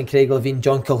Robertson, Craig Levine,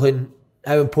 John Colquhoun.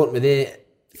 How important were they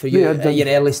for you at your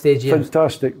early stage years?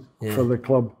 Fantastic for the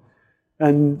club.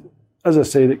 And as I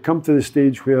said, it come to the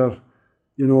stage where,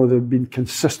 they've been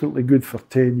consistently good for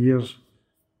 10 years.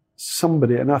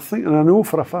 Somebody, and I know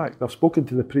for a fact, I've spoken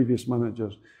to the previous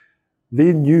managers,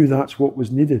 they knew that's what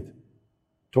was needed.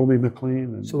 Tommy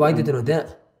McLean. So why did they not do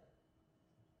it?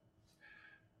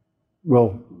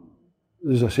 Well,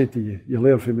 as I said to you, you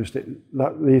learn from mistakes.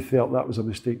 They felt that was a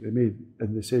mistake they made,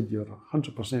 and they said, you're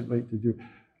 100% right to do it.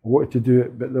 I wanted to do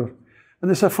it, and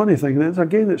it's a funny thing, and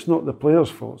it's not the players'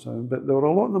 fault, but there were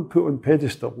a lot of them put on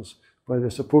pedestals by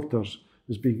the supporters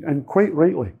as being, and quite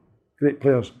rightly, great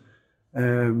players.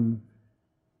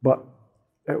 But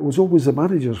it was always the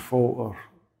manager's fault, or,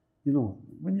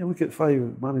 when you look at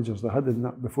 5 managers they had in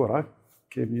that before I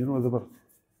came, they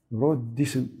were all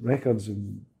decent records,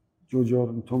 and Joe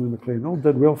Jordan, Tommy McLean, all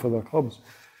did well for their clubs.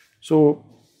 So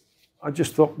I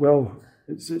just thought, well,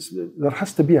 there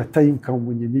has to be a time come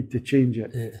when you need to change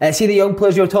it. Yeah. See, the young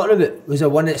players you were talking about, was there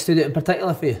one that stood out in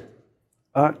particular for you?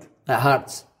 At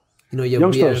Hearts, your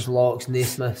Weirs, Locks,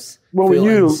 Naismiths. Well, we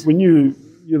knew, we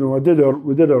did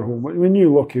our homework. We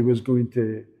knew Lockie was going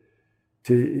to.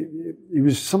 He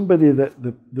was somebody that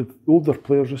the older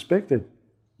players respected.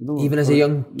 Even as a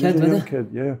young kid, as a young kid,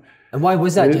 yeah. And why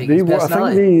was that? I think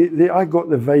I got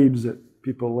the vibes that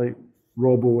people like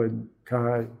Robbo and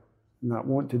Kai and that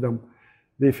wanted him.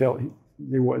 They felt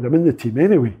they wanted him in the team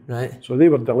anyway. Right. So they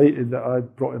were delighted that I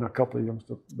brought in a couple of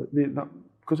youngsters. But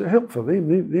because it helped for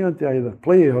them. They had to either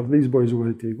play or these boys were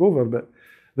going to take over, but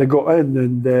they got in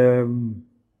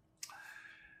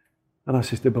and I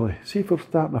says to Billy, see if we're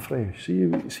starting afresh,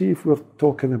 see if we're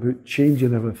talking about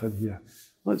changing everything here.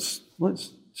 Let's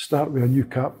start with a new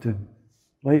captain.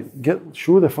 Right?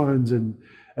 Show the fans and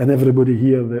everybody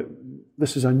here that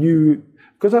this is a new,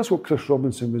 because that's what Chris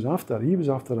Robinson was after. He was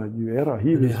after a new era.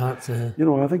 He was,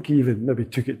 I think he even maybe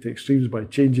took it to extremes by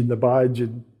changing the badge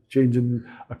and changing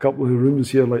a couple of the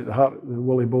rooms here, like the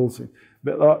Willie Ball thing.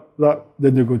 But that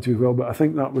didn't go too well. But I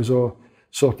think that was all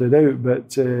sorted out.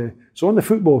 But so on the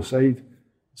football side,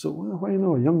 so why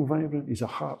not? Young, vibrant. He's a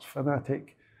Hearts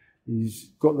fanatic.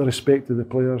 He's got the respect of the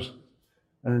players,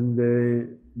 and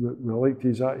we liked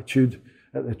his attitude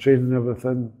at the training and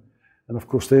everything. And of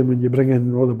course, then when you bring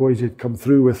in all the boys who'd come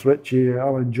through with Richie,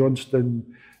 Alan Johnston,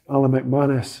 Alan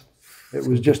McManus, it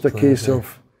was just a case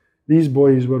of these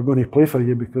boys were going to play for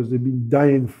you because they've been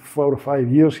dying 4 or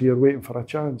 5 years here waiting for a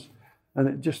chance. And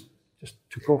it just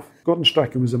took off. Gordon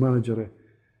Strachan was the manager of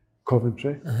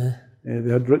Coventry.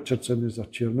 They had Richardson as their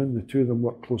chairman. The two of them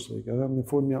worked closely together, and they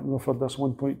phoned me up and offered us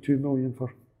 1.2 million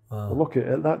for look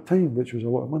at that time, which was a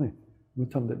lot of money. We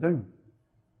turned it down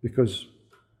because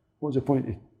what was the point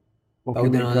of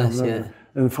building on this? Yeah.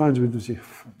 And the fans would say,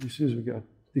 as soon as we get a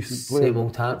decent player, same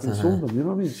old tarts, and sold them. You know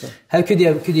what I mean? So, how could you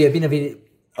have been?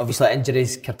 Obviously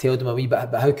injuries curtailed him a wee bit,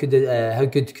 but how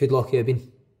good could Lockie have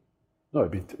been? No,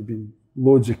 it'd been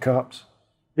loads of caps.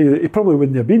 He probably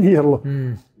wouldn't have been here,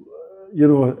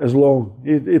 as long.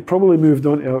 He'd probably moved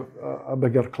on to a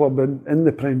bigger club in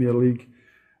the Premier League.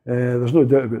 There's no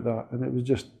doubt about that. And it was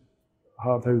just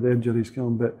hard how the injuries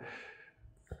came. But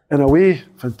in a way,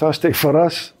 fantastic for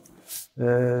us.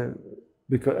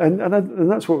 Because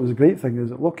and that's what was the great thing, is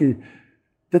that Lockie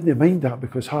didn't mind that,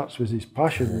 because Hearts was his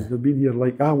passion. He'd been here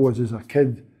like I was as a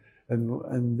kid,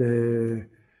 and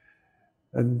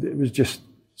it was just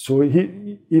so.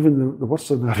 Even the worst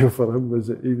scenario for him was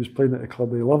that he was playing at a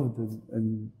club he loved,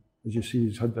 and as you see,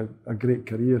 he's had a great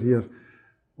career here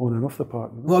on and off the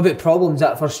park. What about problems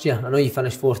that first year? I know you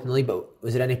finished 4th in the league, but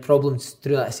was there any problems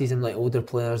through that season, like older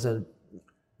players, and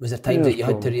was there times that you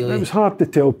had to really? It was hard to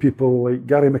tell people. Like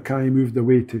Gary Mackay moved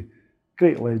away to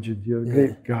great legend,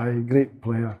 great guy, great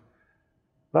player.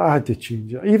 But I had to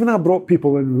change it. Even I brought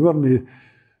people in who weren't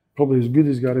probably as good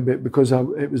as Gary, but because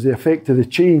it was the effect of the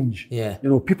change. Yeah.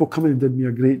 People coming and did me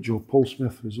a great job. Paul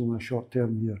Smith was only a short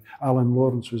term here. Alan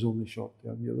Lawrence was only short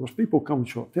term here. There was people coming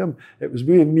short term. It was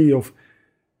me of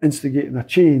instigating a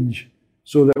change,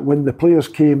 so that when the players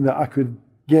came that I could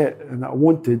get and that I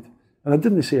wanted, and I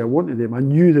didn't say I wanted them, I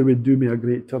knew they would do me a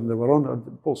great turn. They were on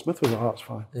it. Paul Smith was a Hearts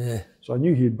fan. Yeah. So I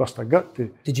knew he'd bust a gut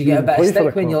to. Did you get a bit of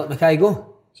stick when you let Mackay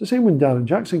go? It's the same when Darren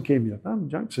Jackson came here. Darren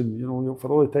Jackson,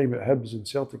 for all the time at Hibs and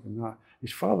Celtic and that,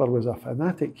 his father was a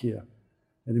fanatic here.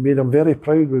 And he made him very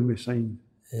proud when we signed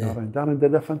Darren. Darren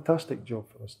did a fantastic job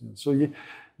for us. So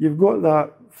you've got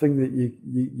that thing that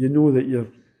you know that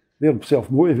they're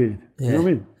self-motivated. Yeah. You know what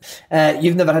I mean?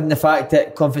 You've never had the fact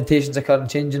that confrontations occur in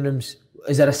changing rooms.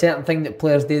 Is there a certain thing that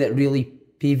players do that really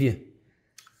peeve you?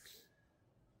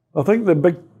 I think the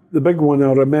big one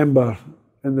I remember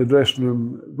in the dressing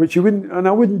room, which you wouldn't, and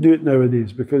I wouldn't do it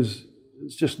nowadays because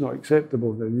it's just not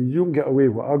acceptable. You don't get away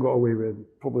with what I got away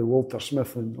with, probably Walter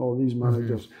Smith and all these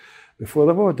managers before.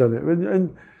 They've all done it.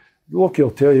 And Lockie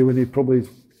will tell you when he probably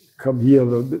come here,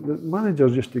 the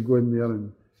managers used to go in there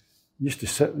and used to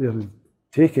sit there and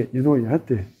take it. You had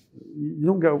to. You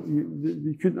don't get.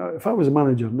 You couldn't. If I was a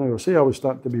manager now, or say I was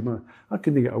starting to be man, I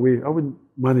couldn't get away. I wouldn't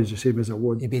manage the same as I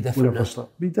would. You'd be different.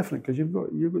 Be different because you've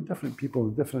got different people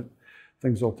and different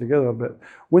things altogether. But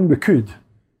when we could,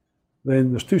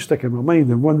 then there's two stick in my mind,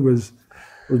 and one was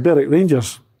Berwick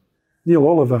Rangers, Neil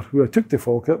Oliver, who I took to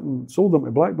Falkirk and sold him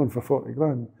to Blackburn for 40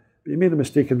 grand. But he made a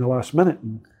mistake in the last minute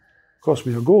and cost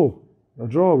me a goal, a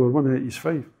draw. We were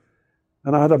 185,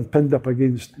 and I had him pinned up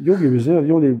against. Yogi was there.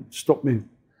 He only stopped me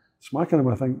smacking him,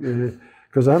 I think,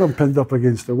 because I had him pinned up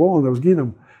against the wall and I was getting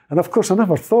him. And of course, I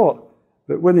never thought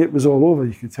that when it was all over,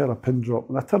 you could hear a pin drop.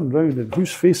 And I turned round and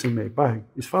who's facing me? Bang!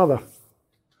 His father.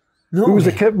 No, who was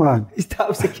the kit man? His dad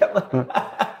was the kit man.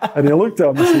 And he looked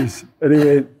at him and he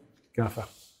went, "Gaffer,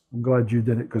 I'm glad you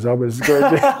did it because I was going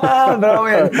to."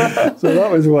 Brilliant. So that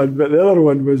was one. But the other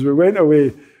one was we went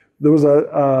away. There was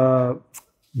a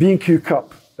B&Q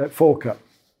Cup at Falkirk,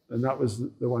 and that was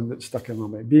the one that stuck in my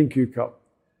mind. B&Q Cup.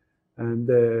 And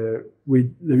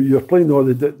you were playing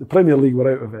the Premier League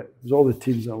were out of it. It was all the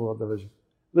teams in the lower division.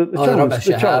 The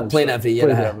challenge, playing every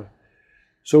year.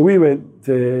 So we went.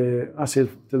 I said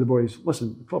to the boys,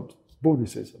 "Listen, the club's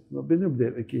bonuses. There'll be nobody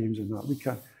at the games and that.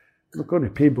 We're going to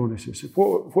pay bonuses.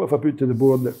 What if I put to the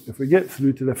board that if we get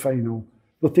through to the final,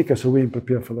 they'll take us away and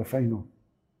prepare for the final.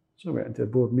 So I went into a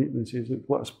board meeting and says,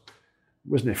 look, it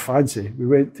wasn't fancy. We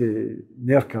went to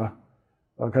Nerka.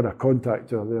 I had a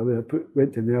contactor there.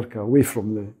 Went to Nerka, away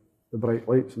from the bright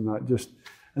lights and that, just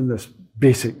in this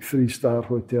basic 3-star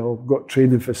hotel, got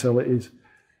training facilities.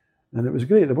 And it was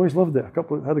great. The boys loved it.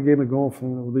 Had a game of golf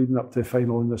leading up to the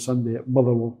final on the Sunday at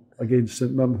Motherwell against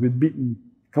St Mirren, who'd beaten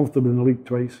comfortably in the league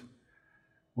twice.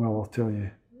 Well, I'll tell you,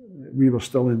 we were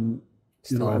still in,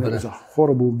 and it was a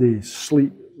horrible day.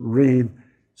 Sleet, rain,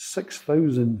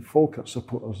 6,000 Falkirk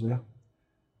supporters there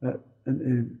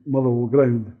in Motherwell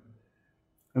ground.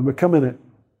 And we come in it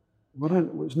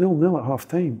was 0-0 at half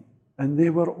time, and they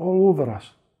were all over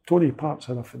us. Tony Parks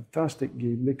had a fantastic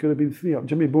game. They could have been 3 up.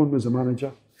 Jimmy Bone was the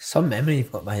manager. Some memory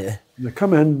you've got by it. They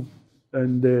come in,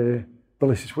 and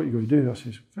Billy says, what are you going to do? I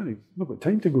says, I've not got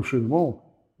time to go through them all.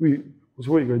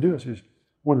 So what are you going to do? I says,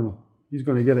 one of them, he's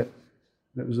going to get it.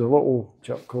 And it was a little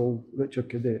chap called Richard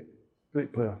Cadet,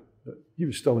 great player. But he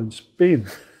was still in Spain,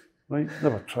 right?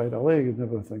 Never tried a leg and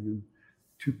everything. And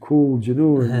too cold,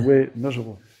 and wet,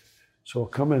 miserable. So I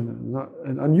come in,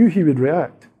 and I knew he would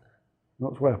react.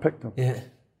 That's why I picked him. Yeah.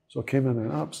 So I came in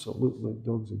and absolutely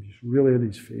dogs him, just really in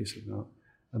his face and that.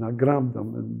 And I grabbed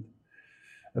him,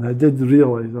 and I did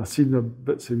realise, I seen the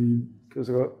bits of me, because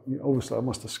obviously I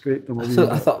must have scraped him a wee bit.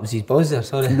 I thought it was his buzz there,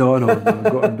 sorry. No, I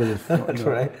got him by the foot. That's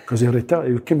right. Because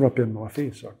he came up in my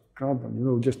face, so I grabbed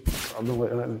him, just, I don't like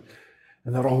that.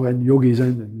 And they're all in, Yogi's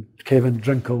in, and Kevin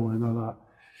Drinkle and all that.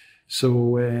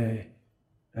 So,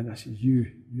 and I said, you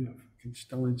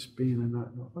still in Spain and that.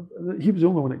 And he was the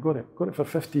only one that got it for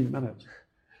 15 minutes.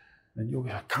 And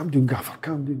Yogi, calm down, Gaffer,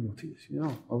 calm down.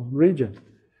 I was raging.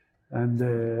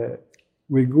 And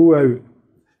we go out,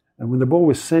 and when the ball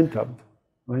was centred,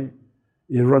 right,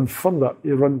 he run further,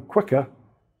 he run quicker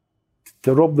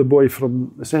to rob the boy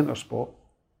from the centre spot.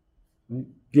 Right?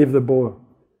 Gave the ball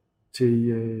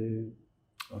to,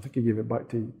 I think he gave it back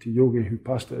to Yogi, who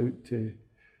passed it out to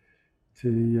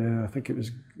I think it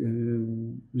was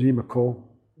Ray McCall,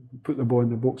 put the ball in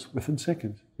the box within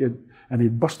seconds. And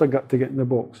he'd bust a gut to get in the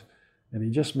box, and he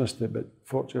just missed it, but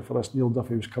fortunately for us, Neil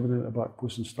Duffy was coming out of the back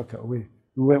post and stuck it away.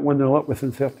 We went 1-0 up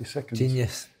within 30 seconds.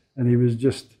 Genius. And he was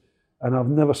just, and I've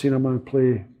never seen a man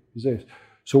play as this.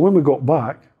 So when we got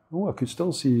back, I could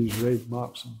still see his red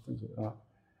marks and things like that.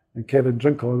 And Kevin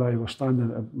Drinkle and I were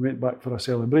standing, went back for a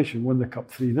celebration, won the cup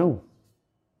 3-0.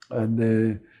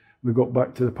 And we got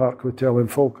back to the Park Hotel in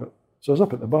Falkirk. So I was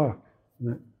up at the bar,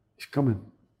 and he's coming,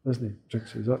 isn't he? Drink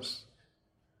says, that's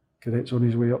Cadet's on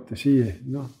his way up to see you.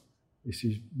 He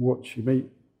says, watch, you might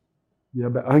be a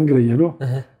bit angry,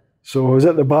 So I was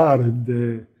at the bar,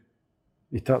 and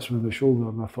he taps me on the shoulder,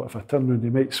 and I thought, if I turn around,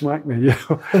 he might smack me,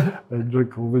 And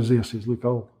Drinkle was there, says, look,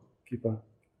 I'll keep a...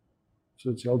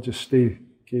 So I'll just stay in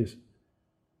case.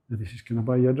 And he says, can I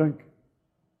buy you a drink?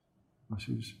 I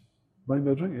says, buy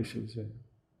me a drink? He says,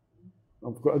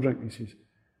 I've got a drink. He says,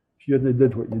 if you hadn't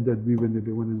did what you did, we wouldn't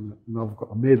be winning it. And I've got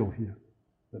a medal here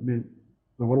that meant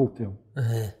the world to him.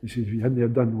 He says, if you hadn't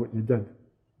have done what you did,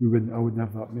 I wouldn't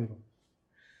have that medal.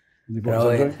 And he bought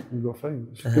us a drink, and we got fine.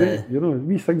 It's great,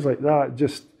 wee things like that,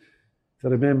 just to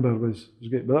remember was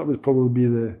great. But that would probably be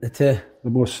the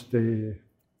most,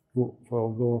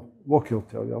 Lockie will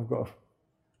tell you, I've got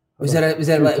Was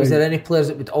there any players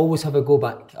that would always have a go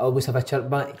back, always have a chirp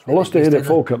back? I lost it at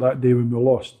Falkirk that day when we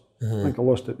lost. I think I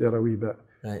lost it there a wee bit,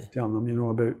 telling them,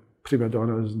 about prima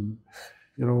donnas and,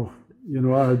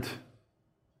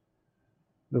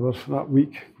 there was that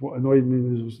week, what annoyed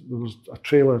me was there was a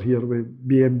trailer here with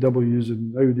BMWs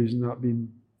and Audis and that being,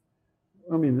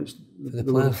 it's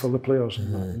for the players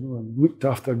and that, and looked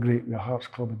after great with Hearts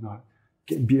Club and that.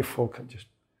 Getting beat at Falkirk just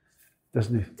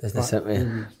doesn't sit me.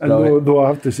 And though I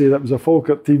have to say that was a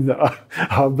Falkirk team that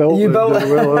I built. You built it.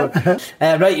 Well,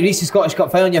 right, you reached the Scottish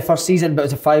Cup final in your first season, but it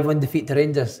was a 5-1 defeat to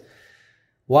Rangers.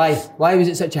 Why? Why was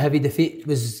it such a heavy defeat?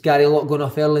 Was Gary Locke going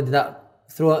off early? Did that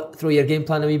throw your game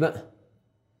plan a wee bit?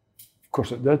 Of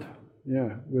course it did.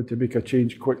 Yeah, we had to make a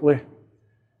change quickly.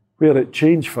 Where it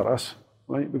changed for us,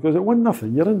 right? Because it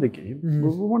 1-0, you're in the game. We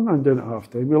were 1-0 down at half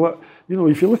time.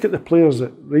 If you look at the players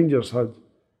that Rangers had,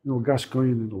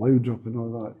 Gascoigne and Laudrup and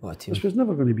all that. This was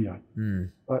never going to be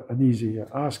an easy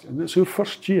ask. And it's our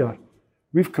first year.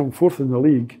 We've come fourth in the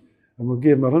league, and we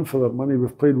gave them a run for their money.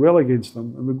 We've played well against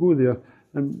them, and we go there,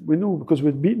 and we know because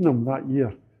we'd beaten them that year,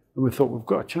 and we thought we've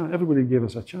got a chance. Everybody gave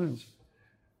us a chance.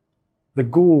 The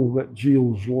goal that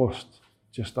Giles lost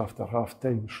just after half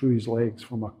time through his legs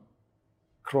from a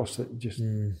cross that just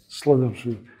slithered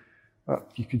through,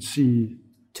 you could see.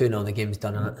 2-0, the game's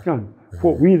done, isn't it?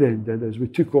 What we then did is we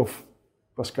took off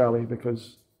Pascali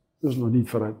because there's no need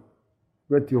for it.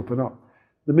 We had to open up.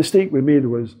 the mistake we made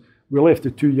was we left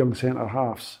the two young centre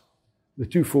halves. The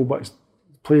two full-backs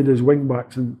played as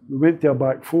wing-backs, and we went to a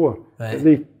back four. Right.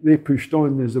 But they pushed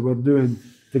on as they were doing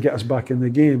to get us back in the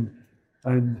game.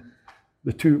 And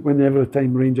the two, whenever the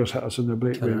time Rangers hit us on the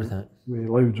break, we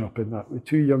Laudrup in that. With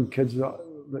two young kids, that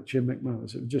Richie and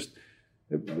McManus, it was just,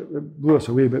 it blew us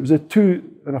away. But it was the two,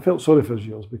 and I felt sorry for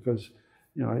Gilles because,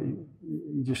 you know,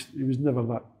 he was never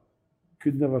that,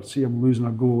 could never see him losing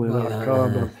a goal in that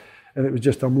card. And it was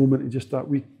just a moment, just that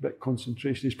weak bit of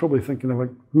concentration. He's probably thinking of like,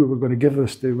 who are we going to give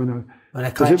this to when I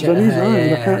catch it.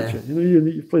 Catch it. You know,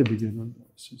 you've played the game,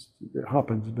 it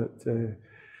happens. But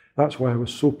that's why I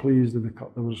was so pleased in the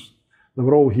cup. They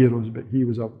were all heroes, but he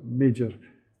was a major.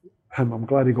 I'm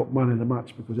glad he got man of the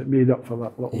match because it made up for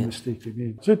that little mistake he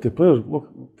made. I said to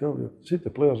the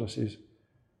players, I says,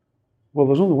 well,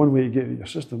 there's only one way to get out of your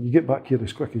system. You get back here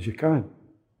as quick as you can.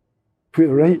 Put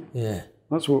it right. Yeah.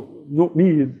 That's what, not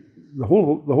me, the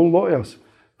whole lot of us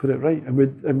put it right. And we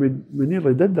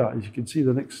nearly did that, as you can see,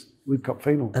 the next League Cup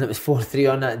final. And it was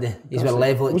 4-3 on that day. He's were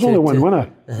level at 2-2. It was only one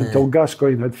winner until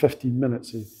Gascoigne had 15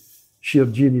 minutes of sheer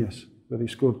genius, where he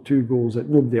scored 2 goals that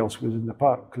nobody else was in the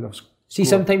park could have scored. See,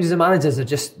 sometimes as a manager, there's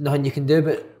just nothing you can do.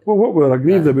 But well, what we were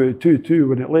aggrieved about 2-2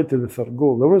 when it led to the third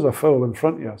goal, there was a foul in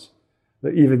front of us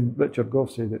that even Richard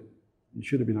Gough said that it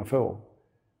should have been a foul,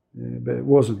 but it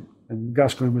wasn't. And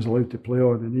Gascoigne was allowed to play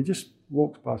on, and he just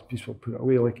walked past Peaceful, put it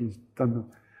away like he's done.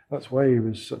 That's why he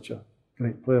was such a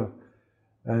great player.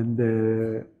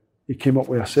 And he came up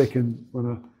with a second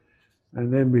winner,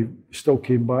 and then we still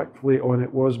came back late on.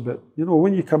 It was, but you know,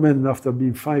 when you come in after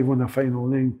being 5-1 a final,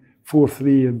 and then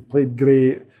 4-3 and played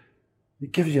great,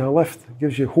 it gives you a lift, it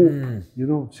gives you hope. You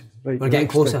know, right, we're getting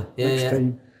closer. Next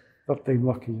time, third time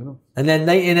lucky. You know. And then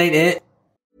 1998.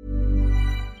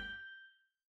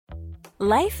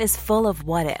 Life is full of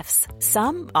what-ifs.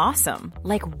 Some awesome,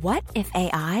 like what if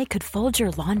AI could fold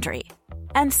your laundry?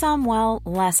 And some, well,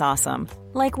 less awesome,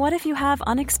 like what if you have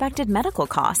unexpected medical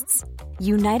costs?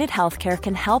 United Healthcare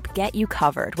can help get you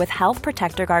covered with Health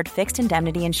Protector Guard fixed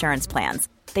indemnity insurance plans.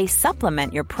 They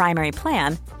supplement your primary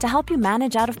plan to help you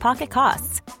manage out-of-pocket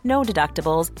costs. No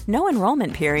deductibles, no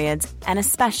enrollment periods, and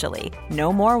especially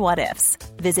no more what-ifs.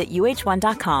 Visit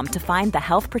uh1.com to find the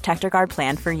Health Protector Guard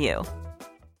plan for you.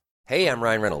 Hey, I'm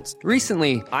Ryan Reynolds.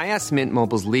 Recently, I asked Mint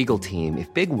Mobile's legal team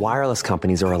if big wireless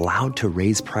companies are allowed to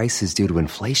raise prices due to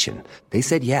inflation. They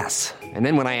said yes. And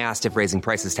then when I asked if raising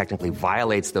prices technically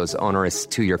violates those onerous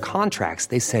 2-year contracts,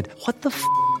 they said, what the f***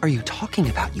 are you talking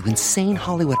about, you insane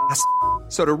Hollywood ass f-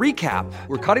 So to recap,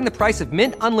 we're cutting the price of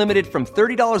Mint Unlimited from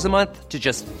 $30 a month to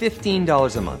just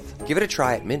 $15 a month. Give it a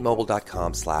try at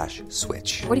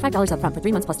mintmobile.com/switch. $45 up front for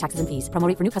 3 months plus taxes and fees. Promo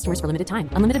rate for new customers for limited time.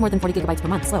 Unlimited more than 40 gigabytes per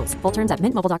month. Slows full terms at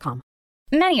mintmobile.com.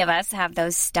 Many of us have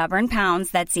those stubborn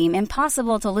pounds that seem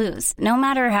impossible to lose, no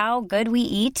matter how good we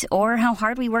eat or how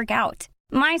hard we work out.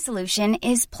 My solution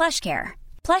is PlushCare.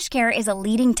 PlushCare is a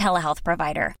leading telehealth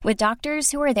provider with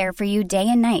doctors who are there for you day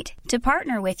and night to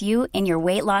partner with you in your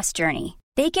weight loss journey.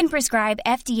 They can prescribe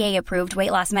FDA-approved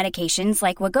weight loss medications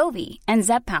like Wegovy and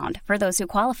Zepbound for those who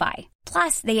qualify.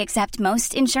 Plus, they accept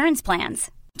most insurance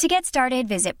plans. To get started,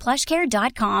 visit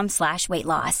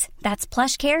plushcare.com/weightloss. That's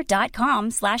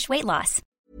plushcare.com/weightloss.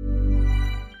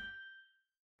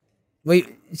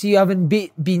 Wait, so you haven't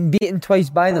been beaten twice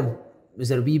by them? Was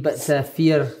there a wee bit of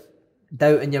fear,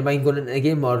 doubt in your mind going into the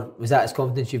game, or was that as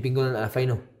confidence you've been going into a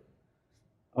final?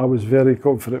 I was very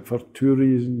confident for 2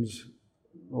 reasons.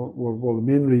 Well, the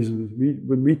main reason is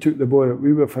when we took the boy out,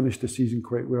 we were finished the season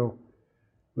quite well.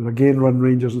 We'd again run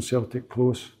Rangers and Celtic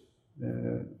close.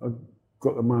 I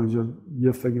got the manager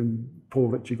year thing, and Paul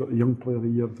Ritchie got the young player of the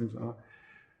year and things like that.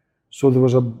 So there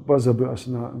was a buzz about us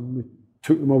and that, and we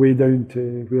took them away down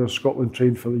to where Scotland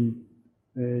trained for the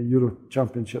Euro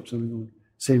Championships in England.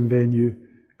 Same venue.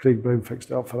 Craig Brown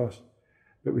fixed it up for us.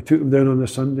 But we took them down on the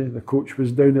Sunday. The coach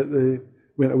was down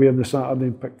went away on the Saturday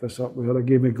and picked us up. We had a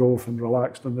game of golf and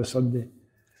relaxed on the Sunday.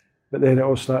 But then it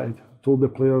all started. I told the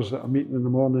players at a meeting in the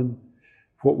morning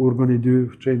what we were going to do.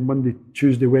 Train Monday,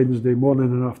 Tuesday, Wednesday,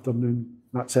 morning and afternoon.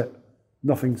 That's it.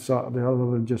 Nothing Saturday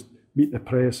other than just meet the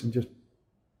press and just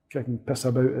kick and piss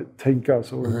about at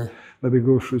Tynecastle and maybe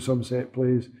go through some set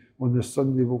plays. On the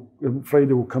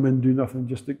Friday we'll come in, do nothing,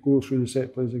 just to go through the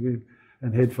set plays again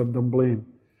and head for Dunblane.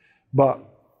 But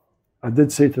I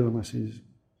did say to them, I says,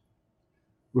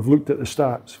 we've looked at the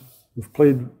stats, we've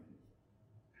played,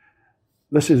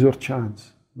 this is our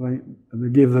chance, right? And they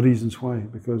gave the reasons why,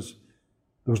 because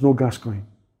there was no Gascoigne.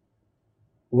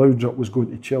 Laudrup was going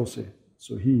to Chelsea,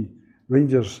 so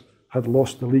Rangers had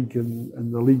lost the league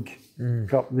in the League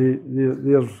Cup. They're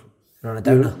on a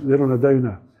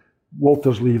downer.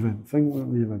 Walter's leaving,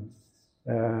 Thingland leaving.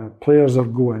 Players are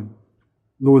going,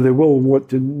 though they will want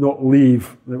to not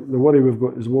leave. The worry we've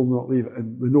got is will not leave,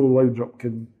 and we know Laudrup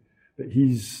can, but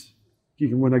he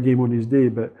can win a game on his day.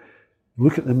 But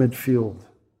look at the midfield.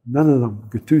 None of them,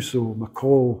 Gattuso,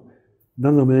 McCall,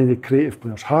 none of them are any creative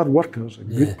players, hard workers and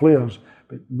good players,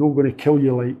 but not going to kill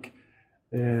you like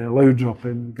Laudrup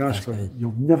and Gascoigne.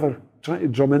 You'll never try to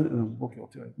drum into them. Okay, I'll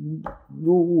tell you,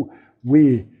 no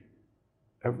way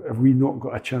have we not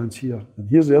got a chance here. And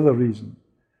here's the other reason,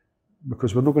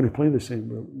 because we're not going to play the same.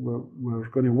 We're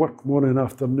going to work morning,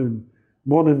 afternoon,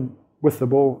 morning with the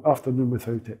ball, afternoon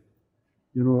without it.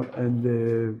 You know,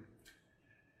 and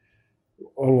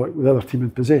all like with the other team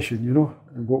in possession, you know,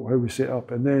 and how we set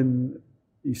up. And then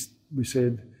we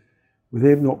said, with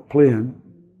them not playing,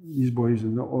 these boys are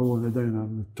not all on the down,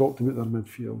 and we talked about their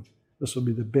midfield. This will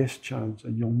be the best chance,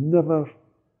 and you'll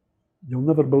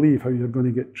never believe how you're going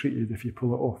to get treated if you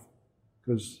pull it off,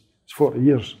 because it's 40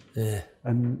 years,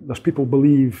 and there's people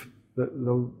believe that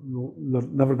they're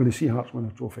never going to see Hearts win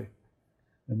a trophy,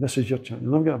 and this is your chance.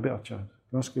 You'll never get a better chance.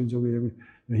 Gascoigne's away.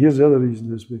 Now here's the other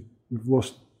reason: is we've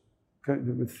lost, counted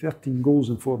it, with 13 goals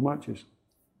in 4 matches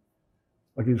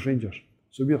against Rangers.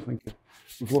 So we're thinking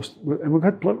we've lost, and we've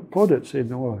had plaudits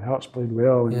saying, "Oh, Hearts played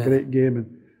well and great game."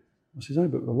 And I says,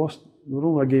 "But we lost. We were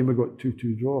only a game we got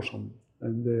 2-2 draw or something."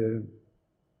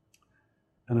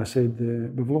 And I said,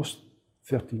 "We've lost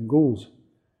 13 goals.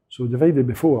 So divided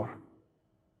by 4,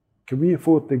 can we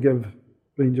afford to give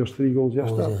Rangers 3 goals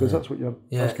yesterday? Because that's what you're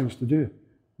asking us to do."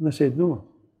 And I said, "No."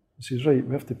 I says, "Right,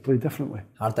 we have to play differently.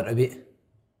 Harder to beat.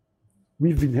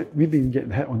 We've been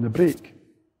getting hit on the break.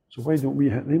 So why don't we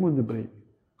hit them on the break?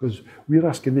 Because we're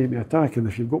asking them to attack, and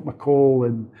if you've got McCall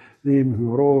and them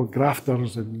who are all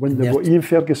grafters, and when they've got Ian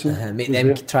Ferguson, make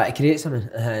them try to create something.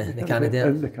 They can't do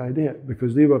it. They can't do it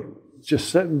because they were just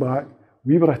sitting back.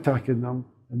 We were attacking them,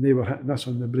 and they were hitting us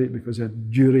on the break because they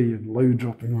had Dury and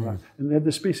Laudrup and all that, and they had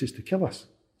the spaces to kill us.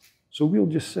 So we'll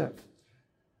just sit."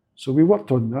 So we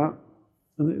worked on that,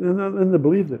 and they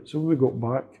believed it. So when we got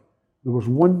back, there was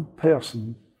one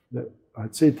person that I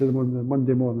had said to them on the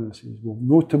Monday morning, I said, "We'll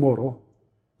know tomorrow."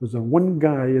 Was there one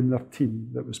guy in their team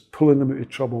that was pulling them out of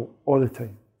trouble all the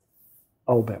time?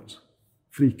 Alberts.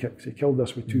 Free kicks. He killed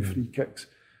us with 2 free kicks.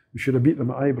 We should have beat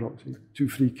them at Ibrox. 2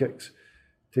 free kicks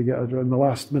to get in the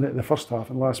last minute of the first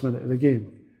half and last minute of the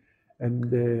game.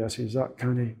 And I says, "That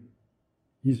canny,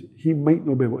 he might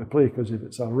not be able to play, because if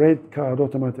it's a red card,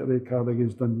 automatic red card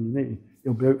against Dundee United,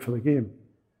 he'll be out for the game."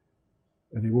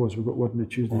 And he was. We got word on the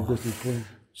Tuesday he wasn't playing.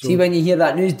 So, see, when you hear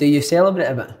that news, do you celebrate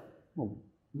a bit? Well,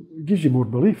 it gives you more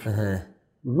belief.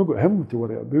 We've not got him to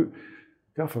worry about.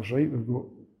 Gaffer's right.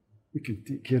 We can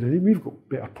take care of him. We've got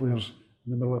better players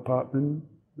in the middle of the park than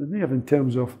they have in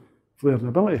terms of flair and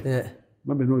ability.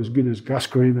 Maybe not as good as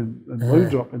Gascoigne and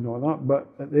Laudrup and all that,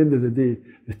 but at the end of the day,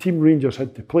 the team Rangers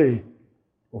had to play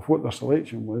of what their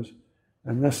selection was,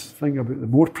 and this thing about the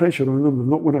more pressure on them, they've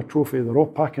not won a trophy, they're all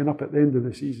packing up at the end of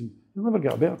the season. You'll never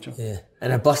get a better chance.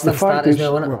 And a busting start as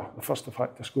well, isn't it? Well, the first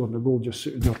fact of scoring the goal just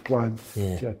suited their plan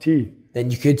to a T.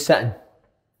 Then you could sit in.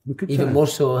 We could even more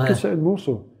so. We could sit in more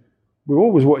so. We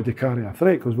always wanted to carry a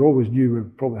threat because we always knew we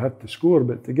probably had to score,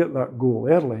 but to get that goal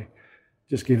early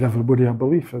just gave everybody a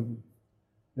belief, and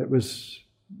it was,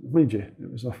 mind you, it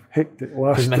was a hectic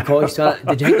last. Did you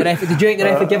think the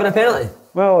referee giving a penalty?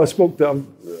 Well, I spoke to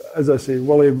him, as I say,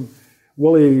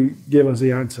 Willie gave us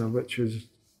the answer, which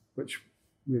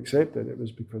we accepted. It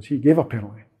was because he gave a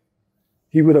penalty.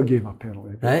 He would have gave a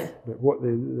penalty. Right. But what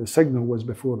the signal was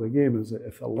before the game is that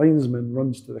if the linesman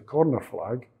runs to the corner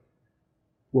flag,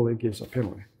 Willie gives a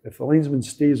penalty. If the linesman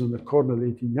stays on the corner of the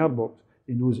 18-yard box,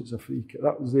 he knows it's a free kick.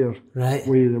 That was their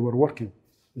way they were working.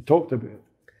 They talked about it.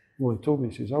 Willie told me,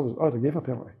 he says, I'd have gave a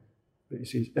penalty. But he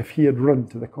says, if he had run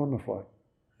to the corner flag,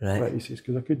 right, he says,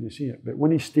 because I couldn't see it. But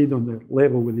when he stayed on the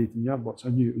level with the 18-yard box, I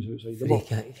knew it was outside the box.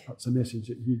 That's the message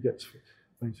that he gets.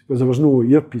 Because there was no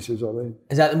earpieces or anything.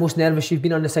 Is that the most nervous you've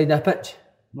been on the side of the pitch?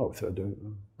 Not without a doubt.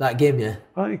 No. That game, yeah?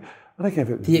 I think if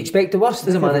it was... Do you expect the worst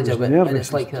as a manager when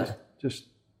it's like that? Just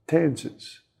tense.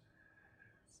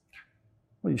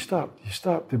 Well, you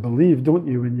start to believe, don't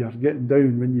you, when you're getting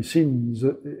down, when you've seen,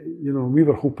 we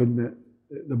were hoping that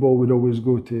the ball would always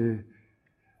go to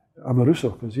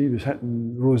Amoruso, because he was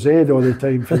hitting Rosed all the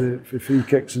time for free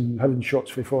kicks and having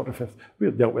shots for 45th. We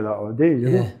had dealt with that all day, you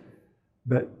know.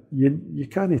 But you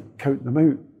can't count them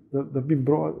out. They've been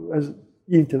brought,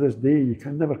 even to this day, you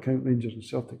can never count Rangers and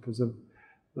Celtic because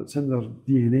that's in their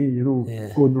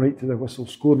DNA, going right to the whistle,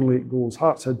 scoring late goals.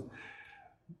 Hearts had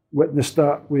witnessed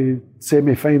that with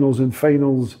semi-finals and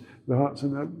finals with Hearts,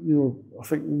 and I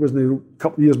think it wasn't a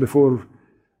couple of years before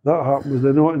that happened, was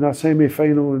they not in that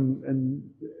semi-final and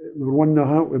were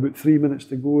 1-0 with about 3 minutes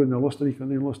to go, and they lost a week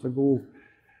and then lost a goal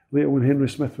later when Henry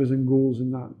Smith was in goals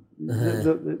and that.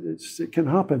 It can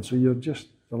happen, so you're just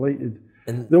delighted.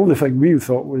 And the only thing we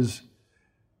thought was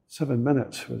 7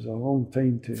 minutes was a long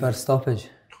time to... For stoppage.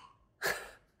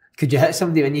 Could you hit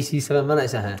somebody when you see 7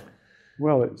 minutes ahead?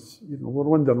 Well, it's, we're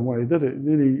wondering why he did it. And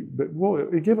then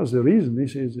he gave us the reason. He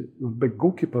says that the big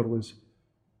goalkeeper was...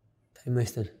 Time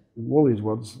wasted. In Wally's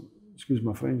words, excuse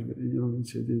my French, but he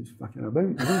said he was fucking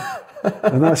about,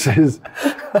 And I says,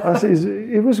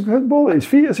 he was good ball at his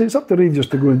feet. I said, it's up to Rangers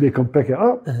to go and make him pick it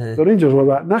up. The Rangers were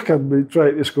that knackered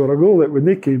trying to score a goal that when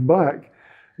they came back,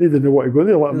 they didn't know what to go.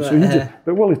 They let him.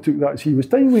 But Wally took that as he was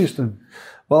time wasting.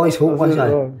 Wally's hopeless.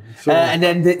 And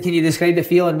then can you describe the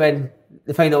feeling when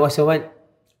the final whistle went?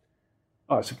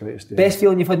 Oh, it's the greatest day. Best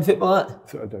feeling you've had in football,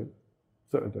 that?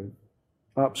 Without a doubt.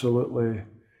 Absolutely,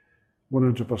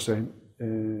 100%.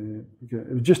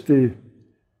 It was just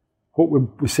what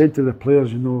we said to the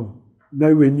players,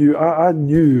 now we knew, I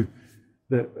knew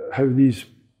that how these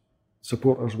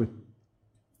supporters would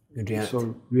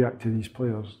react to these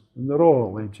players. And they're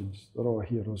all legends, they're all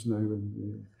heroes now.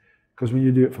 Because when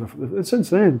you do it and since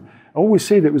then, I always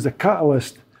said it was the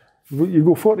catalyst. You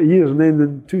go 40 years and then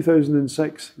in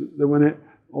 2006 they win it,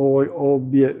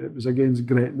 albeit it was against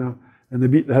Gretna, and they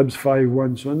beat the Hibs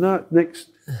 5-1. So in that next,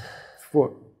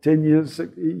 10 years,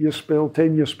 8-year spell,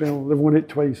 10-year spell, they've won it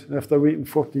twice after waiting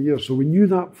 40 years. So we knew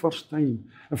that first time.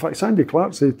 In fact, Sandy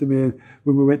Clark said to me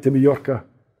when we went to Mallorca,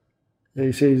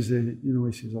 he says,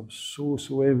 I'm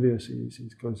so envious, he says,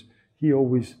 because he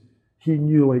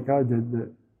knew like I did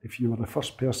that if you were the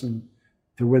first person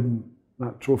to win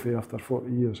that trophy after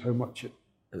 40 years, how much it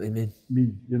would mean,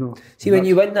 See, when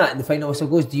you win that and the final whistle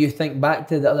goes, do you think back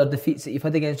to the other defeats that you've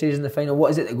had against Rangers in the final?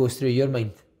 What is it that goes through your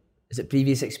mind? Is it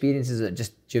previous experiences? Is it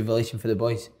just jubilation for the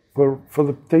boys? For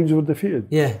the times we were defeated?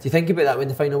 Yeah. Do you think about that when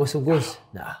the final whistle goes?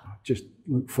 Nah. Just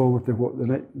look forward to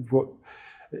what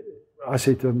I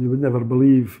say to them, you would never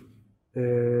believe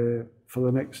for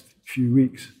the next few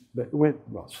weeks. But it went,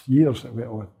 years it went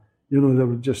on. They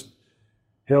were just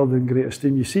held in great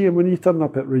esteem. You see, when you turn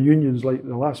up at reunions like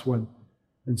the last one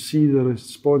and see the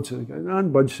response,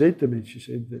 and Budge said to me, she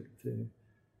said that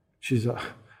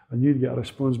I knew you'd get a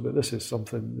response, but this is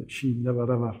something that she never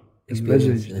ever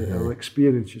envisaged or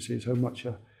experienced. She says how much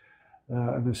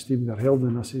an esteem they're held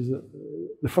in. I says that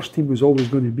the first team was always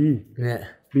going to be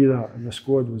that, and the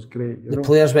squad was great. The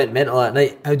players went mental that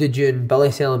night. How did you and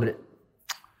Billy celebrate?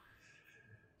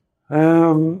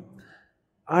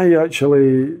 I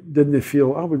actually didn't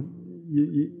feel.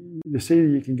 They say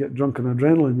you can get drunk on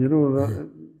adrenaline,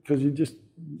 because you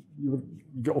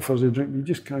get offers a drink, you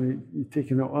just can't. You're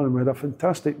taking it on. We had a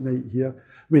fantastic night here.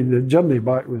 I mean, the journey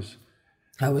back was.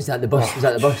 How was that? The bus? Was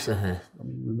that the bus? I mean,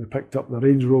 when we picked up the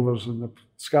Range Rovers and the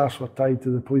scarves were tied to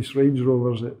the police Range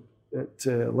Rovers at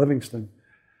Livingston,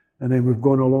 and then we've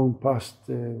gone along past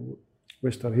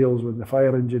Wester Hills when the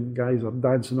fire engine guys are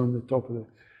dancing on the top of it,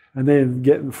 and then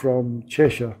getting from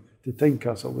Cheshire to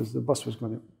Tynecastle the bus was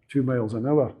going at 2 miles an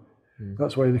hour.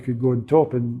 That's why they could go on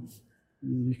top, and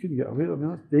you couldn't get away. I mean,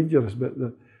 that's dangerous, but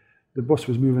the bus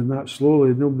was moving that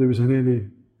slowly. Nobody was in any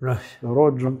rush. They were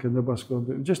all drunk in the bus going.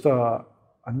 It was just an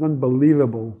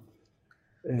unbelievable.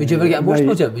 Would you ever get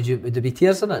emotional, Jim? Would there be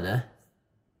tears in it? Eh?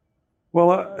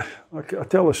 Well, I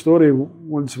tell a story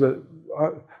once about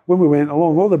when we went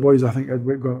along. All the boys, I think, had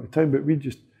gone out of town, but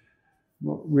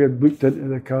we had booked into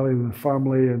the Cali with the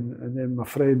family, and then my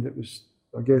friend that was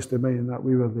a guest of mine, and that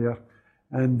we were there,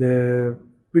 and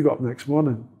we got up next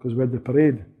morning because we had the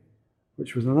parade,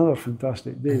 which was another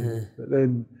fantastic day. But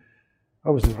then I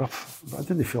was rough. I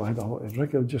didn't feel I had a lot of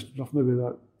drink. I was just rough, maybe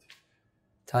that.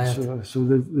 Tired. So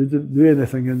they didn't do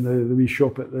anything in the wee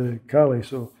shop at the Cali.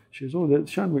 So she says, the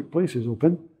Shanwick Place is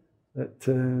open at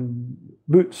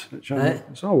Boots at Shanwick.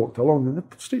 Right. So I walked along, and the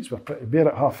streets were pretty bare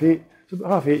at 8:30. It's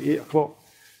about 8 o'clock.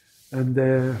 And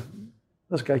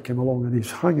this guy came along, and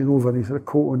he's hanging over, and he had a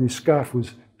coat on, his scarf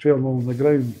was trailing along the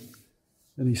ground.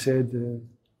 And he said,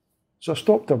 so I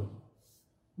stopped him.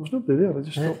 There was nobody there, I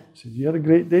just stopped. He said, you had a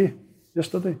great day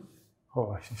yesterday?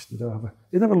 Oh, he says, did I have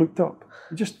he never looked up,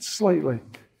 just slightly.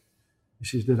 He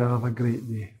says, did I have a great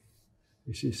day?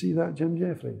 He says, see that Jim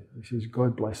Jeffrey? He says,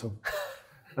 God bless him.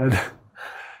 And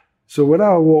so when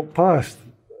I walked past,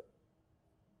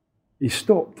 he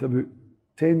stopped about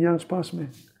 10 yards past me,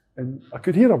 and I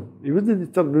could hear him. He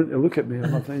wouldn't turn around to look at me,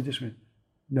 and he just went,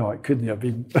 no, it couldn't have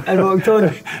been. And walked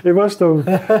on. He must have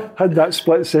had that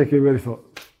split second where he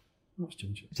thought, that's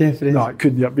Jim Jeffrey. No, it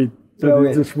couldn't have been. And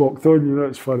he just walked on,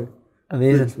 it's funny.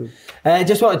 Amazing.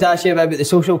 Just wanted to ask you about the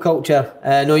social culture.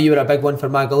 I know you were a big one for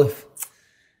Magaluf.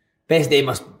 Best day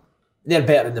must They're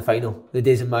better in the final, the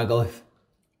days in Magaluf.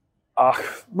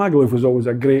 Magaluf was always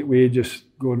a great way just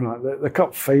going at the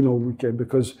cup final weekend,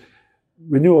 because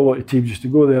we knew a lot of teams used to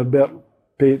go there. Bert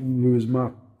Payton, who was my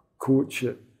coach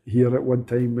here at one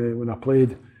time when I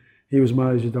played, he was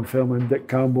manager Dunfermline. Dick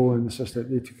Campbell and the assistant,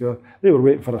 they were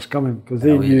waiting for us coming, because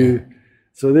they knew. Yeah.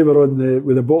 So they were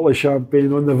with a bottle of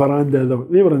champagne on the veranda.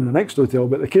 They were in the next hotel,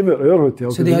 but they came out to our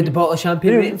hotel. So they had the bottle of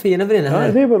champagne waiting for you and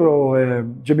everything? They were all,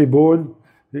 Jimmy Bowen,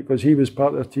 because he was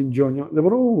part of their team, John Young. They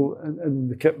were all in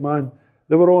the kit man.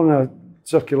 They were all on a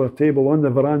circular table on the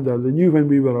veranda. They knew when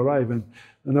we were arriving.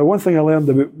 And now one thing I learned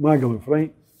about Magaluf,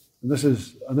 right, and this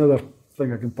is another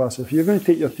thing I can pass. If you're going to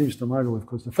take your teams to Magaluf,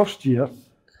 because the first year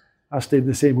I stayed in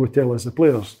the same hotel as the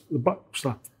players, the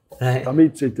Buckster. Right. I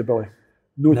made say to Billy,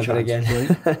 no Never chance.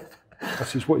 Again. Right? I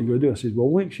says, what are you going to do? I says, well,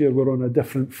 next year we're on a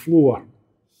different floor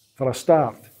for a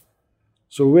start.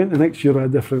 So we went the next year on a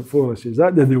different floor. I says,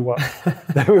 that didn't work.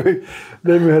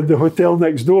 Then we had the hotel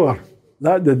next door.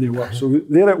 That didn't work. So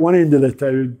they're at one end of the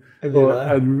town,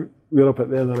 and we're up at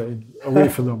the other end, away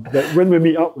from them. But when we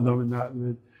meet up with them and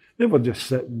that, they were just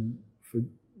sitting.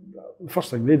 The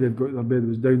first thing they did, go to their bed,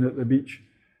 was down at the beach,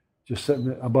 just sitting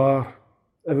at a bar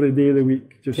every day of the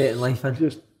week, just getting life in.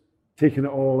 Just taking it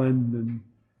all in, and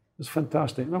it's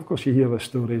fantastic. And of course you hear the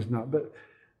stories and that, but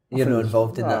you're not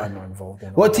involved in that. I'm not involved in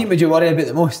that. What team would you worry about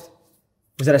the most?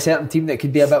 Was there a certain team that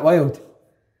could be a bit wild?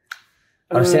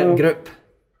 Or a certain group?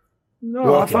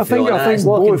 No, I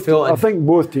think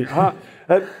both teams.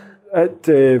 At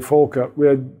Falkirk, we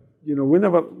had, we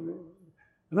never,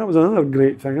 and that was another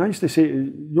great thing. I used to say,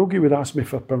 Yogi would ask me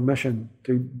for permission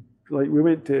to, like, we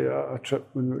went to a trip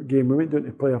when we were game, we went down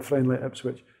to play a friendly at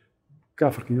Ipswich.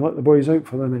 Gaffer, can you let the boys out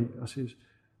for the night? I says,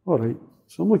 all right.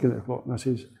 So I'm looking at the clock and I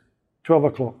says, 12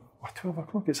 o'clock. Oh, 12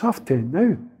 o'clock? It's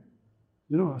 10:30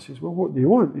 now. I says, well, what do you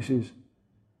want? I says,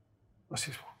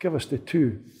 well, give us the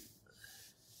 2.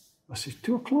 I says,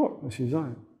 2 o'clock? I says,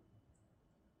 aye.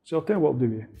 So I'll tell you what I'll do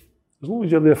with you. As long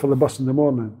as you're there for the bus in the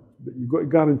morning, but you've got to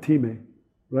guarantee me,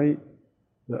 right,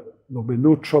 that there'll be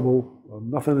no trouble or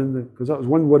nothing in the, because that was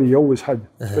one worry you always had,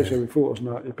 especially with photos and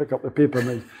that. You pick up the paper and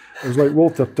it was like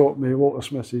Walter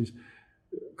Smith says,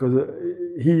 because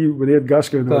when he had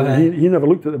Gascoigne, he never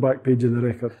looked at the back page of the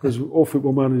record, because all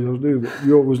football managers do, but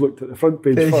you always looked at the front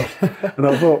page first. And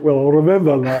I thought, well, I'll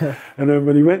remember that. And then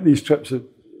when he went these trips, it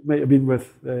might have been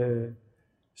with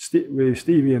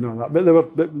Stevie and all that,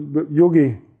 but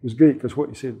Yogi was great, because what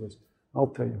he said was, I'll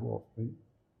tell you what, right?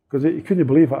 Because he couldn't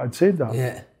believe I'd said that.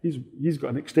 Yeah. He's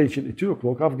got an extension to 2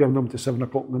 o'clock. I've given him to 7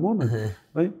 o'clock in the morning,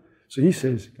 right? So he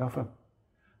says, Gaffer,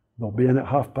 they'll be in at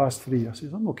 3:30. I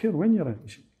says, I'm not caring when you're in. He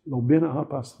said, they'll be in at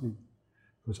 3:30.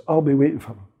 Because I'll be waiting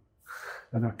for them.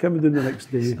 And I came in the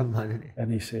next day,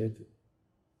 and he said,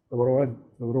 they were all in.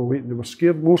 They were all waiting. They were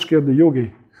scared, more scared of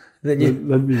Yogi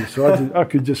than me. So I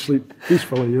could just sleep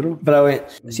peacefully,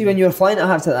 Brilliant. See, when you were flying at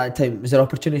Hearts at that time, was there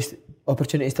opportunities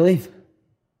to leave?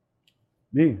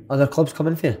 Me? Other clubs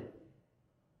coming for you?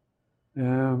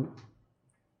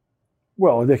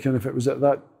 Well, I reckon if it was at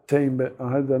that time, but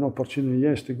I had an opportunity,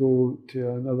 yes, to go to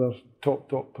another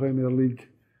top Premier League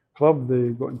club. They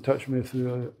got in touch with me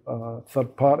through a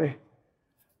third party.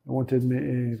 They wanted me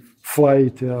to fly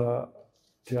to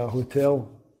a hotel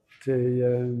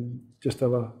to just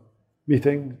have a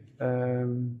meeting.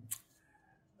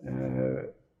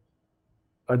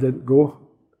 I didn't go.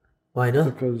 Why not?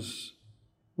 Because,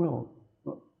 well,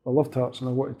 I loved Hearts and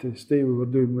I wanted to stay. We were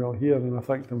doing well here, and I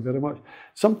thanked them very much.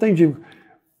 Sometimes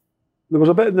there was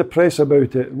a bit in the press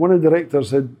about it. One of the directors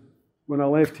said, when I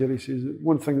left here, he says,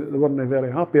 one thing that they weren't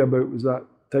very happy about was that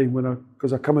time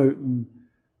because I come out and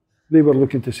they were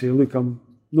looking to say, look, I'm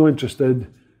not interested,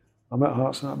 I'm at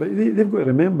Hearts and that. But they've got to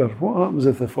remember, what happens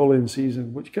if the following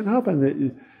season, which can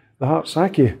happen, the Hearts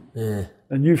sack you. Yeah.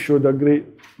 And you've showed a great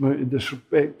amount of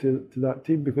disrespect to that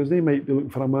team, because they might be looking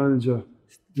for a manager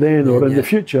then or in the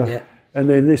future. Yeah. And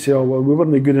then they say, oh, well, we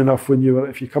weren't good enough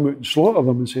if you come out and slaughter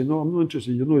them and say, no, I'm not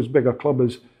interested, you're not as big a club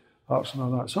as Hearts and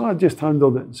all that. So I just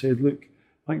handled it and said, look,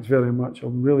 thanks very much.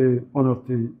 I'm really honoured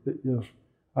that you've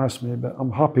asked me, but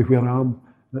I'm happy where I am.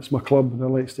 And it's my club and I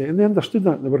like to stay. And they understood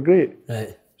that and they were great.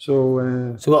 Right.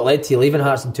 So what led to you leaving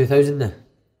Hearts in 2000 then?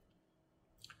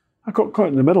 I got caught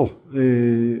in the middle.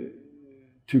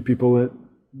 2 people that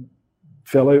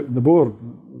fell out on the board.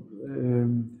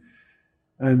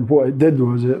 And what it did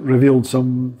was it revealed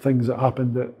some things that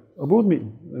happened at a board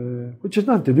meeting, which has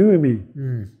nothing to do with me.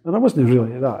 And I wasn't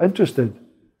really that interested.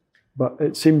 But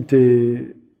it seemed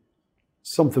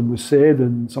something was said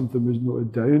and something was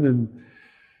noted down, and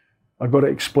I got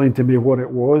it explained to me what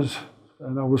it was,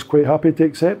 and I was quite happy to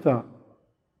accept that.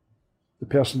 The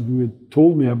person who had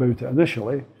told me about it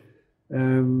initially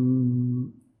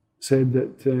said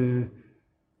that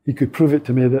he could prove it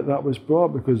to me that was brought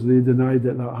because they denied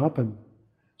that happened.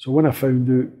 So when I found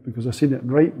out, because I seen it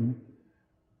in writing,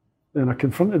 then I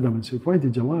confronted them and said, why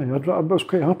did you lie? I was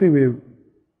quite happy with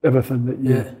everything that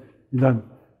you done,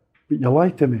 but you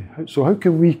lied to me. So how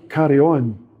can we carry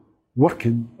on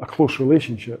working a close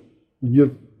relationship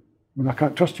when I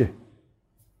can't trust you?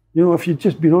 You know, if you'd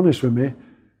just been honest with me,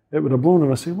 it would have blown,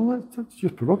 and I say, well, that's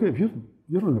your prerogative.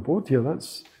 You're on the board here.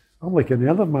 I'm like any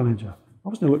other manager. I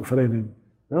wasn't looking for anything.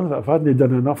 If I hadn't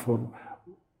done enough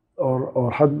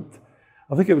or hadn't,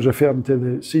 I think it was referring to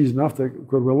the season after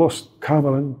where we lost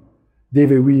Cameron,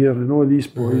 Davy Weir and all these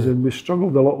boys, and we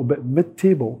struggled a little bit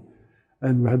mid-table,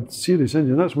 and we had serious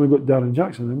injuries. That's when we got Darren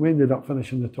Jackson, and we ended up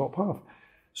finishing the top half.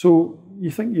 So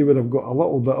you think you would have got a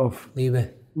little bit of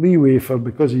leeway for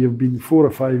because you've been 4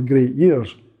 or 5 great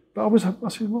years. But I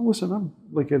said, well, listen, I'm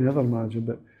like any other manager,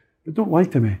 but don't lie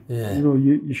to me. Yeah. You know,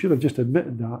 you should have just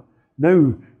admitted that.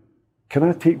 Now, can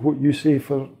I take what you say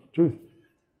for truth?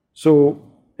 So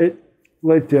it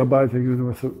led to a bad thing, and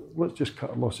I thought, let's just cut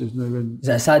our losses now. And is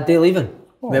it a sad day leaving?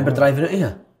 Remember driving out of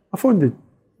here? I phoned it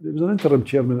was an interim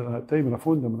chairman at that time, and I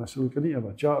phoned him and I said, look, I need to have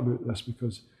a chat about this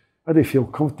because I didn't feel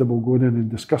comfortable going in and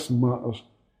discussing matters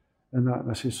and that. And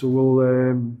I said, so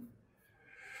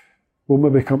we'll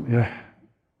maybe come to you.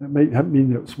 It might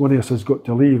mean that one of us has got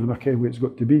to leave, and I can't wait it's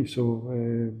got to be. So,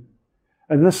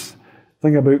 and this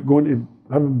thing about going to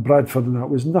having Bradford and that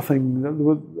was nothing.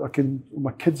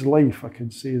 My kid's life, I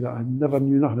can say that I never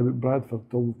knew nothing about Bradford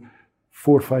till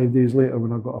 4 or 5 days later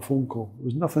when I got a phone call. There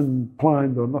was nothing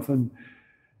planned or nothing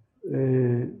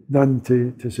done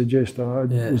to suggest that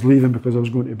I was leaving because I was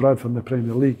going to Bradford in the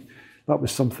Premier League. That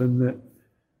was something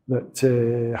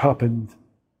that happened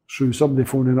through somebody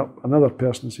phoning up another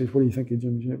person and says, what do you think of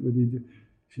Jim? What do you do?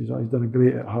 He says, he's done a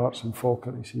great at Hearts and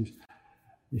Falkirk. He says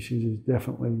he's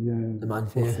definitely the man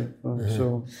for you.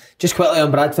 So, just quickly on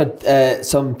Bradford,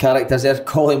 some characters there.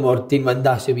 Collymore, Dean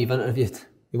Windass, who we've interviewed.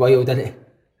 Wild, didn't he?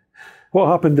 What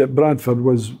happened at Bradford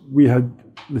was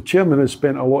the chairman had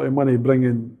spent a lot of money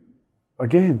bringing,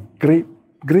 again,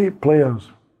 great players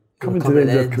coming to the end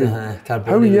of their career.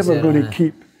 How are you ever going to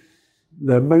keep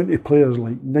the amount of players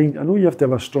like 9? I know you have to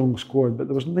have a strong squad, but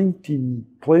there was 19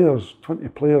 players, 20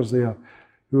 players there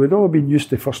who had all been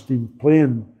used to first team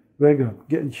playing regular,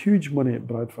 getting huge money at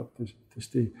Bradford to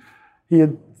stay. He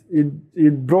had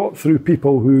brought through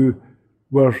people who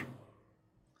were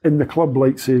in the club,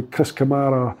 like say Chris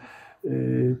Kamara,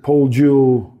 Paul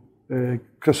Jewell,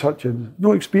 Chris Hutchins,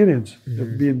 no experience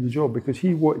of being in the job because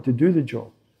he wanted to do the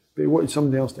job, but he wanted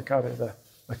somebody else to carry the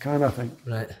can, I think.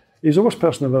 Right. He's the worst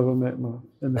person I've ever met in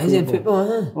the football. Is he in football,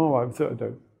 huh? Oh, without a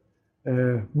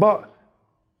doubt. But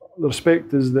the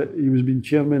respect is that he was being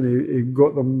chairman, he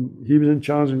got them, he was in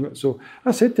charge. So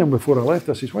I said to him before I left,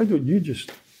 I said, why don't you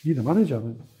just be the manager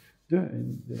and do it?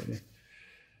 And,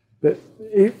 but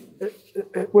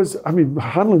it was, I mean,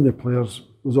 handling the players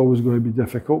was always going to be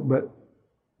difficult, but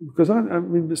because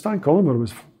Stan Collymore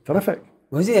was terrific.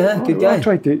 Was he, huh? Good guy.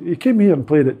 He came here and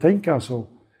played at Tynecastle.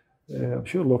 I'm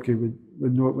sure Lockie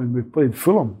would know it when we played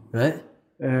Fulham. Right.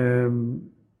 And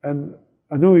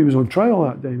I know he was on trial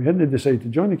that day. He hadn't decided to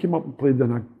join. He came up and played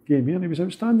in a game here and he was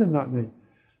outstanding that night.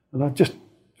 And I just,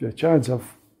 for a chance, I've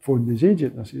phoned his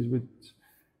agent and I said, would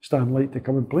Stan like to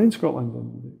come and play in Scotland?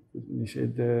 And he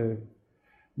said,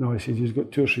 no, he said, he's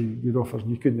got 2 or 3 good offers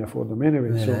and you couldn't afford them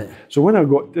anyway. Yeah. So when I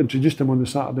got introduced him on the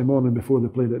Saturday morning before they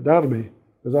played at Derby,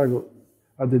 because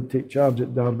I didn't take charge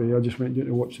at Derby, I just went down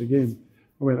to watch the game.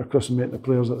 I went across and met the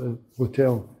players at the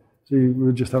hotel. So we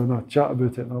were just having a chat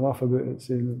about it and a laugh about it,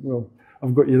 saying, well,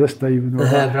 I've got you this time. And all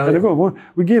that. And I got him on.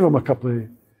 We gave him a couple of,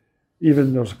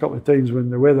 even there was a couple of times when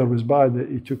the weather was bad that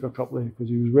he took a couple of, because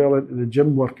he was well into the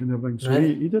gym work and everything. So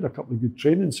he did a couple of good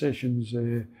training sessions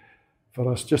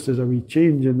for us, just as a wee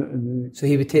change. So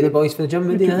he would take the boys for the gym,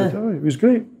 would he? It was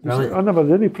great. I never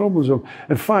had any problems with him.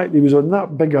 In fact, he was on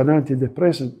that big an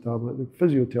antidepressant tablet, the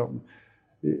physio told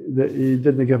him, that he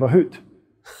didn't give a hoot.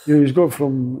 You know, he's got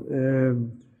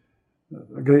from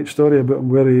a great story about him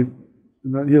where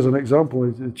here's an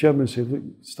example. The chairman said, look,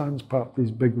 Stan's parked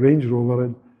his big Range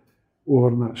Rover over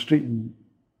in that street and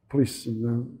police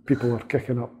and people are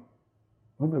kicking up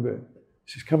him about it.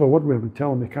 He says, come a word with him and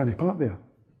tell him they can't park there.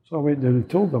 So I went down and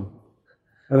told them.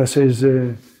 And I says,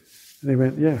 and he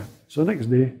went, yeah. So the next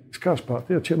day, his car's parked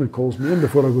there. The chairman calls me in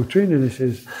before I go training. He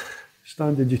says,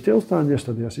 Stan, did you tell Stan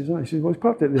yesterday? I says, aye. He says, well, he's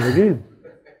parked it there again.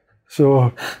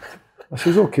 So I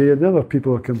says, okay, and the other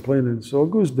people are complaining. So I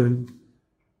goes down.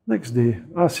 Next day,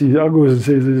 I goes and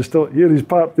says, he's still here, he's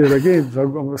parked there again. So I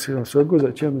goes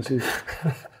at the chairman and says,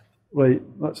 right,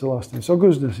 that's the last time. So I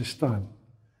goes and says, Stan,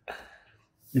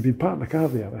 you've been parking the car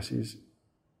there, I says,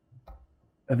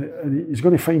 and he's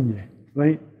going to fine you,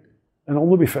 right? And it'll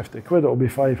not be 50 quid, it'll be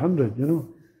 500, you know.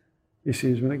 He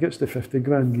says, when it gets to 50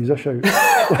 grand, he's a shout.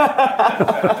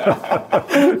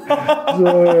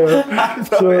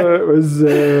 so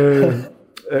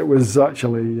it was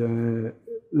actually,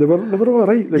 they were all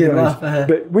right, the guys.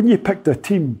 But when you picked a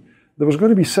team, there was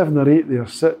going to be 7 or 8 there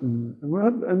sitting,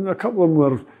 and a couple of them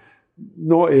were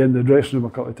naughty in the dressing room a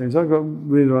couple of times. I got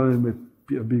really running with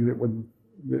Peter Beagrett when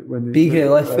Beagrett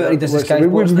left foot, he does the Sky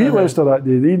Sports. We beat Leicester that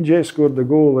day. Ian Jess scored the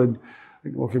goal, and I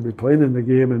think Lockie was playing in the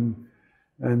game, and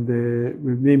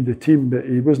we named the team, but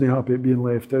he wasn't happy at being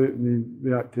left out, and he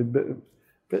reacted. But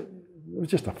it was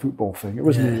just a football thing. It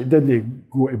wasn't. It didn't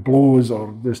go to blows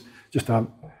or just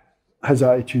his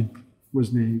attitude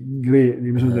wasn't great, and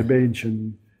he was on the bench.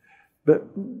 But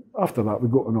after that, we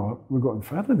got on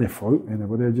further, and they fought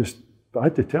anyway. But I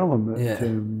had to tell them that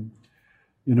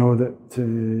you know that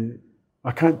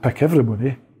I can't pick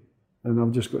everybody, and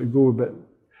I've just got to go. But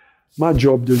my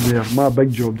job down there, my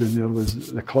big job down there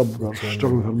was the club were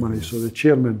struggling for money. So the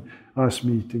chairman asked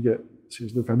me to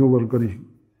says, look, I know we're going to,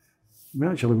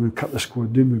 when we cut the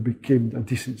squad down, we became a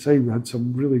decent side. We had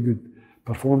some really good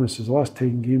performances. The last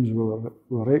 10 games we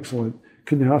were excellent.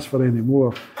 Couldn't ask for any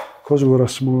more. Because we were a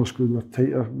smaller squad, we were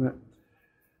tighter.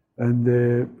 And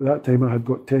at that time I had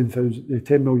got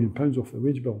 £10 million off the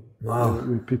wage bill. Wow.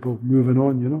 With people moving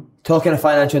on, you know. Talking of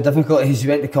financial difficulties, you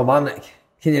went to Kilmarnock.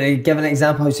 Can you give an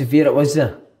example how severe it was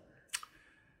there?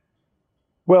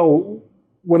 Well,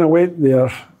 when I went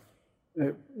there,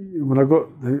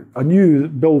 I knew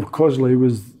Bill Cosley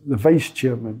was the vice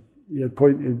chairman. He had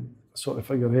appointed a sort of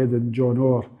figurehead in John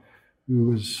Orr, who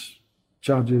was in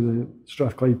charge of the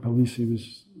Strathclyde police. He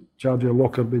was in charge of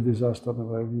Lockerbie disaster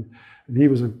and he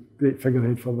was a great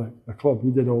figurehead for the club. He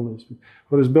did all this.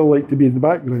 Whereas Bill liked to be in the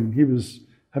background. Him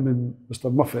and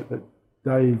Mr. Muffet that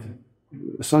died,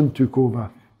 the son took over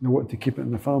and they wanted to keep it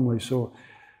in the family. So,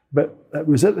 but it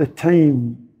was at the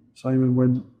time, Simon,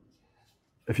 when,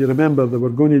 if you remember, they were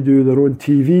going to do their own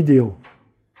TV deal,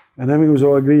 and everything was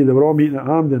all agreed. They were all meeting at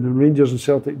Hampden, and Rangers and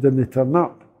Celtic didn't turn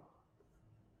up.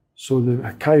 So they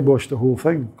kiboshed the whole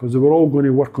thing because they were all going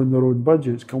to work on their own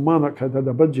budgets. Kilmarnock had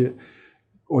a budget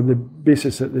on the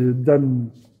basis that they had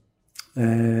done.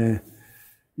 They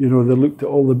looked at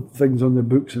all the things on the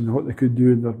books and what they could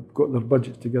do, and they got their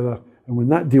budgets together. And when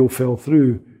that deal fell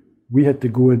through, we had to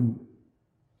go in.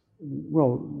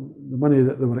 Well, the money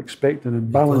that they were expecting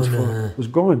and balance for was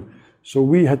gone. So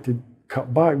we had to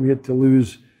cut back. We had to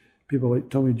lose people like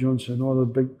Tommy Johnson, all the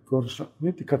big guys. We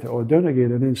had to cut it all down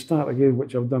again and then start again,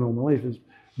 which I've done all my life, is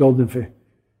building from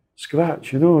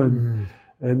scratch, you know.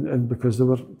 And because they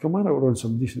were, Kilmarnock were on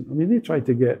some decent. I mean, they tried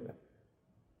to get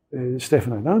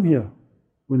Stefan Adam here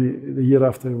the year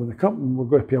after when the company were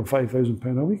going to pay him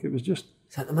 £5,000 a week. It was just.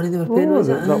 Is that the money they were paying?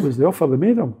 That was the offer they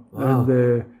made him. Wow.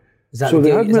 And, is that the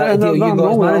deal you got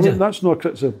as manager? That's not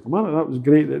criticism. That was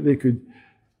great that they could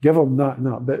give him that and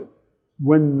that. But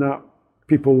when that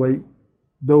people like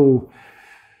Bill,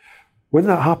 when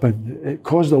that happened, it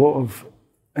caused a lot of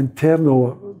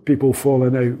internal people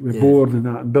falling out with board and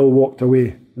that. And Bill walked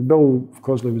away. And Bill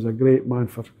Cosley was a great man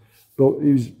for Bill.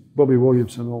 He was Bobby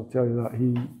Williamson. I'll tell you that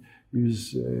he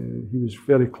was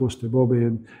very close to Bobby,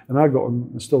 and I got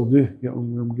him. I still do get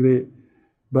on with him. Great.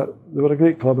 But they were a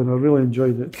great club and I really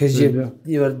enjoyed it. Because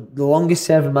you were the longest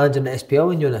serving manager in the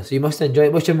SPL in Jonas, so you must enjoy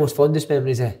it. What's your most fondest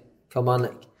memories of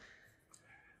Kilmarnock?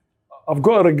 I've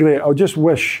got a regret. I just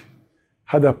wish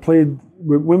had I played,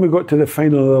 when we got to the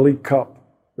final of the League Cup,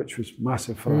 which was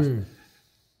massive for us,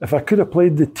 if I could have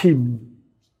played the team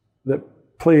that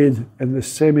played in the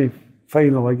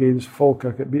semi-final against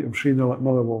Falkirk that beat them 3-0 at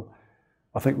Motherwell,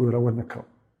 I think we would have won the cup.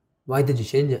 Why did you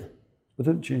change it? I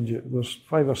didn't change it. There's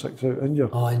 5 or 6 out injured.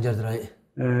 Oh, injured, right.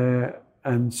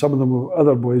 And some of them,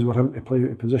 other boys, were having to play out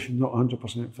of position, not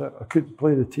 100% fit. I couldn't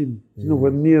play the team.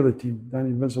 Nowhere near the team.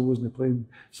 Danny Vincent wasn't playing.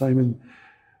 Simon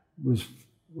was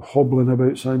hobbling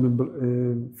about.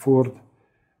 Simon Ford.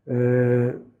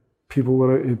 People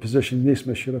were out of position.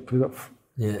 Naismith should have played up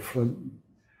front.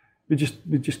 We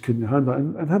just couldn't handle it.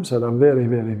 And Hibs had a very,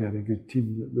 very, very good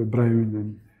team with Brown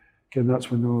and. And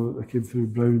that's when they came through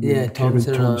Brown and Kevin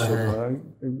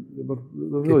Thompson. They were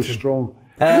really strong.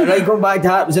 Right, going back to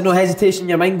Hearts, was there no hesitation in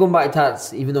your mind going back to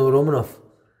Hearts, even though we're Romanoff?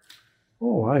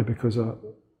 Oh, aye, because I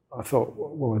thought,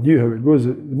 well, I knew how it goes.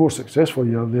 The more successful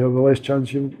you are there, the less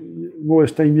chance the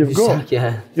less time you've got.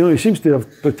 You know, he seems to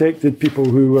have protected people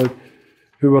who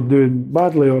were doing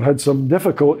badly or had some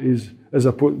difficulties. As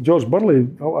opposed, George Burley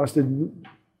lasted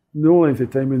no length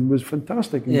of time and was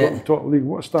fantastic and got in top league.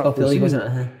 What a start top to the league, season.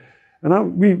 Wasn't it?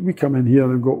 And we come in here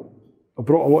and got I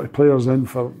brought a lot of players in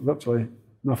for virtually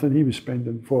nothing. He was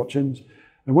spending fortunes.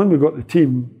 And when we got the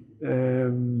team,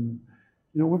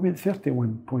 we went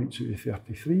 31 points out of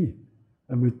 33.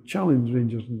 And we challenged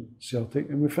Rangers and Celtic,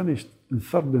 and we finished in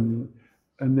third. And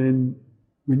then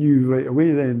we knew right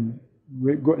away then,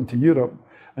 we got into Europe.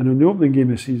 And in the opening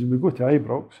game of the season, we go to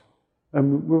Ibrox,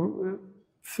 and we were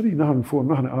 3-0,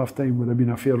 4-0 at half time would have been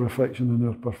a fair reflection on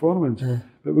our performance.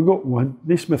 But we got one.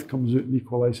 Naismith comes out and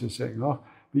equalises the second half.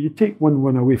 But you take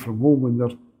 1-1 away from home when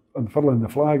they're unfurling the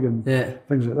flag and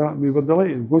things like that. And we were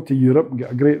delighted to go to Europe and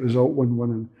get a great result,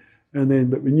 1-1.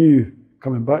 But we knew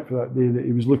coming back for that day that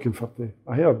he was looking for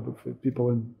I heard for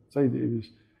people inside that he was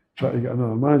trying to get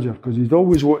another manager, because he'd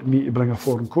always wanted me to bring a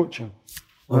foreign coach in.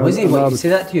 Well, was he? What did he say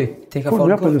that to you? Take a foreign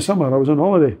coach? Up in the summer, I was on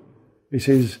holiday. He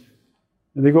says,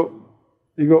 and they got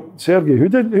Sergei, who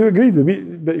agreed with me,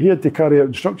 but he had to carry out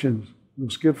instructions. They were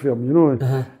scared for him,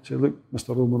 He said, look,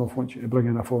 Mr. Romanov wants you to bring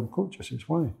in a foreign coach. I says,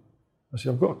 why? I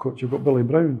said, I've got a coach, I've got Billy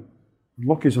Brown. And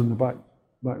Lockie's on the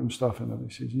backroom staff, and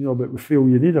he says, but we feel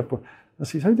you need a. I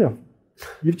says,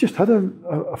 you've just had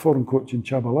a foreign coach in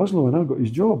Csaba Laszlo, and I got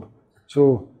his job.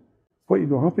 So what are you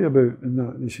not happy about in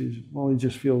that? And he says, well, he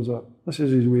just feels that this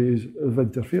is his way of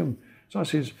interfering. So I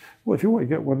says, well, if you want to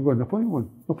get one, go and appoint one,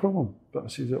 no problem. But I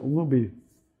says, it'll not be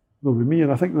me.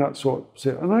 And I think that's what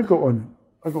said. And I got on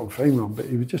fine with him, but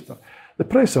he was just the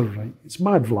press are right. It's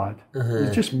mad, Vlad.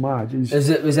 He's just mad.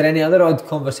 Was there any other odd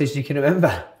conversation you can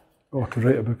remember? Oh, I could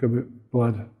write a book about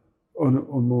Vlad on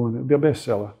my own. It'd be a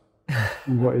bestseller.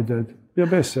 And what he did. Be a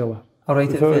bestseller. I'll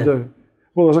write it for you.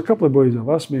 Well, there's a couple of boys that have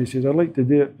asked me. He says, I'd like to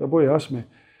do it. The boy asked me,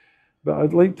 but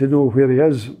I'd like to know where he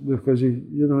is, because he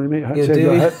might send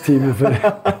a hit team if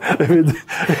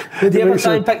Did he ever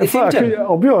try and pick the team, Jim?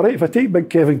 I'll be all right if I take Big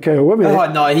Kevin Kyle with me. Oh,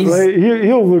 no,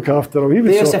 he'll look after him.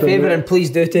 Do us a favour and please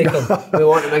do take him. We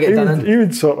want him to get done in. He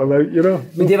would sort him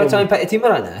out, Would you ever try and pick a team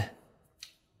around that?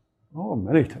 Oh,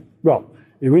 many times. Well,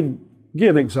 he wouldn't.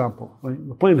 Give an example. Like,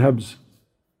 we're playing Hibs,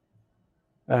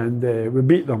 and we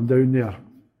beat them down there,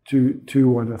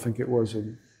 2-1, I think it was.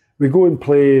 And we go and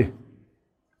play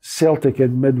Celtic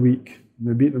in midweek, and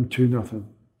we beat them 2-0.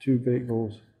 2 great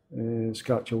goals.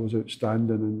 Scatchell was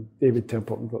outstanding, and David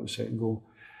Templeton got the second goal.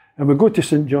 And we go to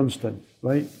St Johnstone,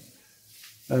 right?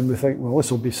 And we think, well,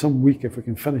 this will be some week if we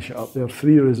can finish it up there.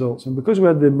 3 results. And because we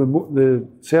had the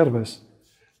service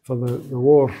for the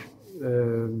war,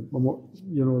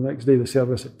 next day the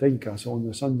service at Tynecastle on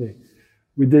the Sunday,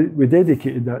 we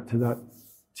dedicated that to that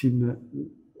team that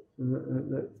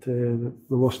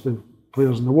we lost the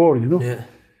players in the war,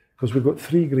 because we got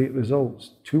 3 great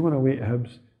results: 2-1 away to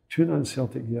Hibs, 2-0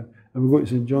 Celtic here, and we go to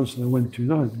St Johnstone and win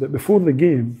 2-0. But before the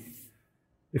game,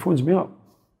 he phones me up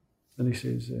and he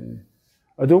says,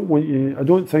 I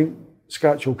don't think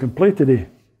Scatchell can play today.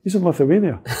 He's in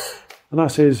Lithuania. And I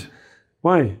says,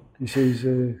 why? He says,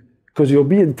 because he'll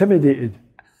be intimidated.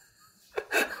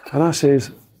 And I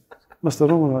says, Mr.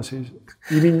 Roman, I says,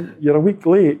 you mean you're a week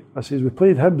late? I says, we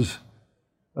played Hibs.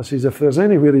 I says, if there's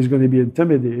anywhere he's going to be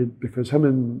intimidated, because him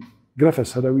and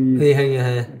Griffiths had a wee...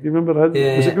 You remember that?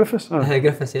 Was it Griffiths?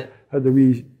 Griffiths, yeah. Had a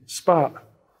wee spat.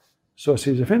 So I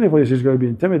says, if any place he's going to be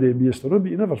intimidated, be Easter Road,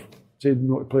 but he never said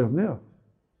not to play him there.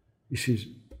 He says,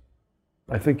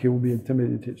 I think he will be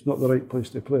intimidated. It's not the right place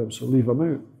to play him, so leave him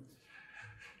out.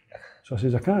 So I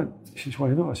says, I can't. He says, why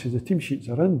not? I says, the team sheets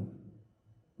are in.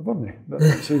 Weren't they? But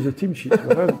he says, the team sheets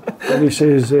were in. And he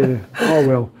says, oh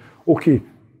well, okay,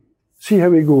 see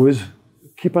how he goes,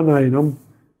 keep an eye on him,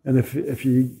 and if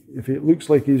it looks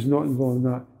like he's not involved in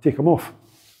that, take him off.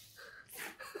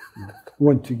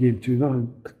 1 to game 2-0,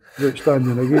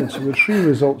 outstanding again. So we had 3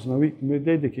 results in a week, and we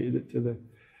dedicated it to the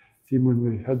team when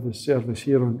we had the service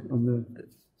here on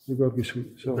the Gorgie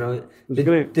Suite. So it was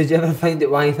great. Did you ever find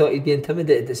out why he thought he'd be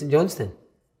intimidated at St Johnstone?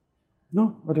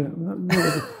 No, I didn't.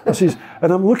 No, I says,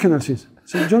 and I'm looking and I says,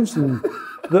 St Johnstone,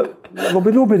 there'll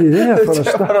be nobody there for a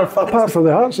start, apart from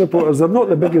the Hearts supporters. They're not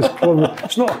the biggest club.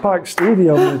 It's not a packed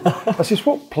stadium. I says,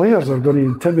 what players are going to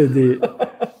intimidate?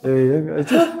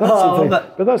 That's the thing.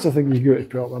 But that's the thing you got to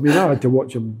put up. I mean, I had to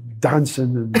watch him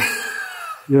dancing, and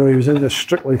he was in this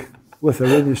Strictly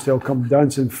Lithuania still come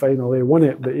dancing final. He won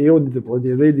it, but he owned the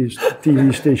bloody radio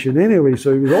TV station anyway,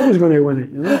 so he was always going to win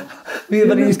it, Were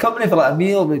you in his company for like a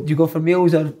meal? Did you go for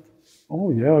meals or?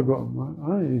 Oh yeah, I got him.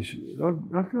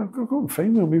 I got him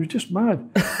fine with him. He was just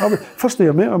mad. First day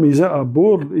I met him, he's at a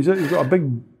board. He's got a big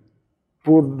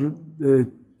board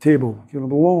table,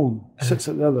 long. Sits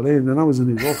at the other end, and I was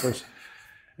in his office,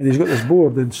 and he's got this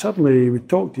board. And suddenly he would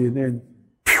talk to you, and then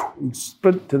he'd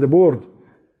sprint to the board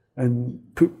and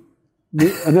put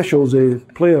initials of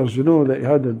players, that he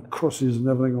had, and crosses and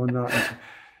everything on that.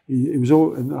 And he was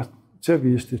all, and I Sergei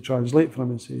used to translate for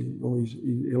him and say,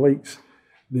 he likes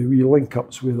the wee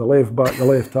link-ups with the left back, the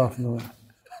left half, and the left.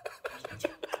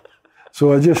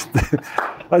 So I just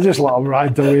let him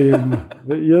ride away. And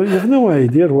you have no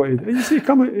idea what he did. You see,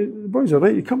 the boys are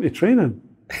right, you come to training.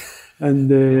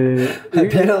 And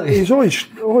he's all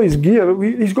his gear,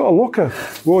 he's got a locker.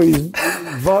 Well, he's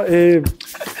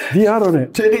VR on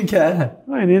it. Training kit.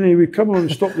 And then he would come on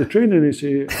and stop the training and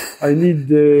he'd say, I need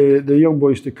the young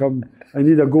boys to come, I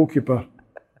need a goalkeeper.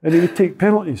 And he would take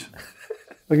penalties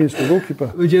against the goalkeeper.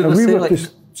 Would you ever and we say, were to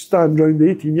stand round the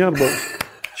 18-yard box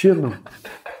cheering him.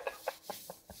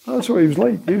 That's what he was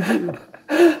like.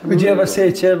 Would you ever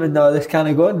say, Chairman, no, this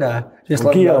can't go on now? Just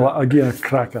I'll give a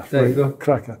cracker. There you go.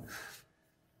 Cracker.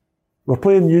 We're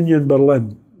playing Union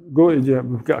Berlin.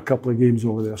 We've got a couple of games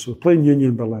over there. So we're playing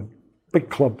Union Berlin. Big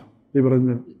club. They were in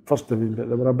the first division, but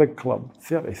they were a big club.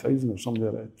 30,000 or something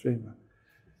at a train.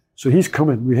 So he's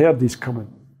coming. We heard he's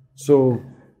coming. So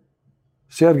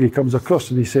Sergei comes across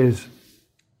and he says,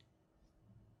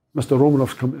 Mr.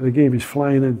 Romanov's come to the game. He's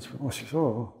flying in. So I says,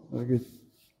 oh, very good.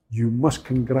 You must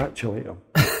congratulate him.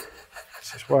 I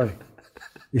says, why?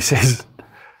 He says,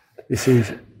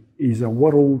 he's a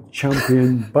world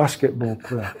champion basketball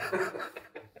player.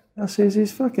 I says,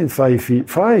 he's fucking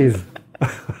 5'5".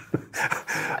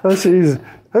 I says,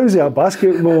 how's he a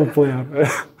basketball player?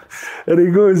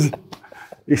 And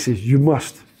he says, you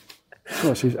must.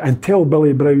 So I says, and tell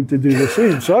Billy Brown to do the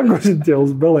same. So I goes and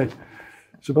tells Billy.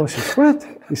 So Billy says, what?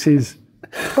 He says,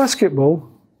 basketball.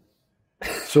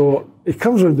 So he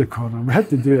comes round the corner and we had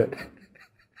to do it.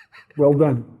 Well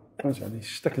done. And he's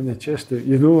sticking the chest out,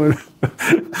 you know.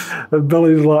 And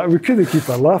Billy's like, we couldn't keep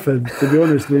her laughing, to be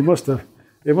honest. He must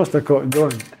have caught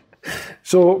on.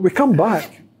 So we come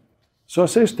back. So I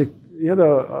says to, he had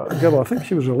a girl, I think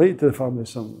she was related to the family,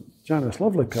 some Janice,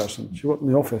 lovely person. She worked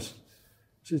in the office.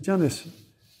 I says, Janice,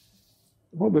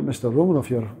 what about Mr. Romanov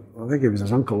here? I think it was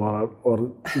his uncle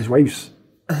or his wife's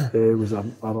was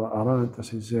our aunt. I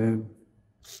says,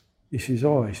 he says,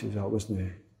 that wasn't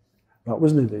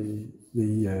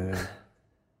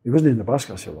he wasn't in the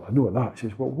basket. I said, well, I know that. He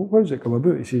says, well, how does it come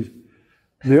about? He says,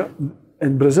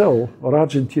 in Brazil or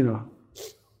Argentina,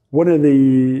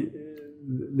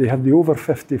 they had the over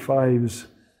 55s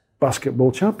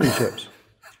basketball championships.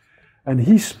 And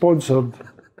he sponsored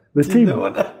the team.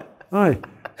 Aye.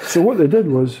 So what they did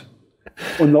was,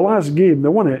 on the last game, they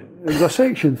won it. It was a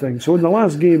section thing. So in the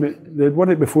last game, they'd won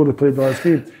it before they played the last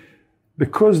game.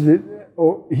 Because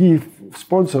he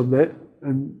sponsored it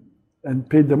and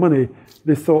paid the money,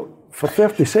 they thought for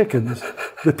 30 seconds,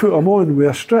 they put him on with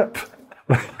a strip.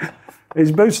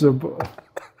 He's bouncing him.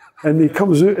 And he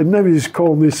comes out, and now he's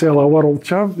calling himself a world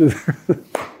champion.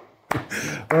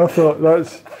 I thought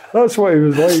that's what he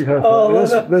was like.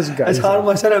 This guy. It's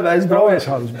harmless, isn't it? But it's brilliant. It's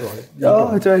harmless, brilliant. Oh,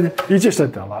 I tried. You just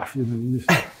had to laugh, you know.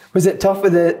 Was it tough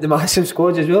with the massive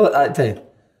squad as well at that time?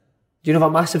 Do you have a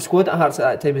massive squad at Hearts at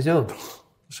that time as well?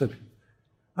 Listen,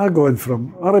 I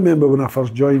remember when I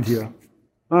first joined here,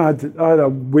 I had a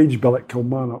wage bill at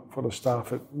Kilmarnock for the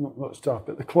staff, not staff,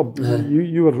 but the club.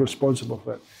 You were responsible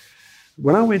for it.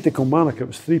 When I went to Kilmarnock, it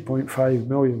was 3.5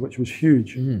 million, which was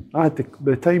huge. Mm-hmm. I had to,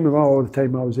 by the time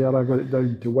I was there, I got it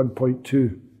down to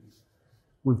 1.2,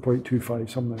 1.25,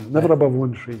 something. Never above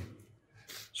 1.3.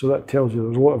 So that tells you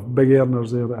there's a lot of big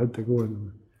earners there that had to go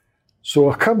in.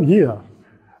 So I come here,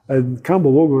 and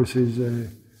Campbell Logo says,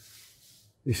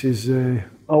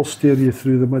 I'll steer you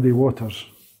through the muddy waters.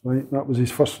 Right? That was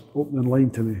his first opening line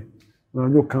to me. And I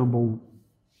know Campbell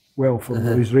well from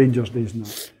his Rangers days and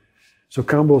that. So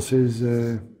Campbell says,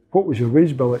 what was your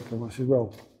wage bill at Campbell? I said,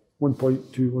 well,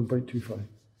 1.2, 1.25.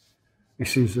 He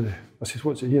says, I says,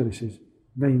 what's it here? He says,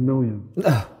 9 million.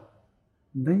 9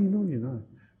 million,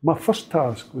 My first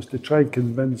task was to try and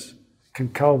convince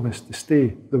Concalvis to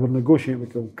stay. They were negotiating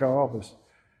with Concalvis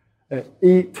at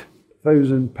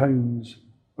 £8,000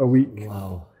 a week.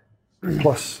 Wow.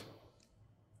 Plus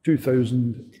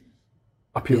 2,000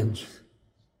 appearance.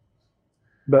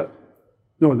 But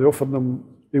no, they offered them,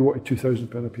 they wanted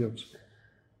 £2,000 appearance.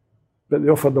 But they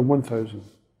offered them 1,000.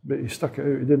 But he stuck it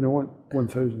out. He didn't want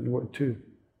 1,000, he wanted 2.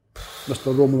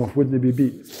 Mr. Romanov wouldn't be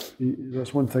beat.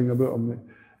 That's one thing about him.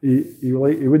 He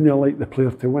wouldn't have liked the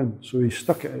player to win, so he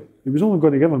stuck it out. He was only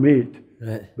going to give him 8.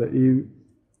 Right. But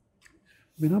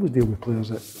I was dealing with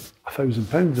players at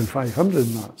 £1,000 and 500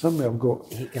 and that. Suddenly I've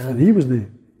got, and he was the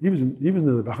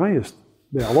highest,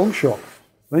 by a long shot,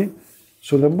 right?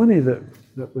 So the money that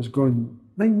was going,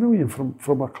 9 million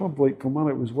from a club like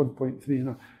Kilmarnock was 1.3.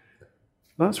 And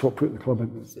that's what put the club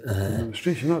into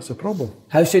administration. That's the problem.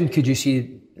 How soon could you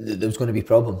see that there was going to be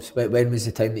problems? When was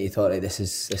the time that you thought, right, this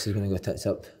is going to go tits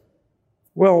up?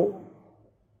 Well,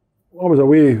 I was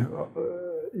away,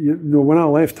 when I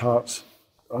left Hearts,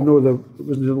 I know that it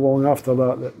wasn't long after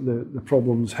that the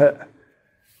problems hit,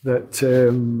 that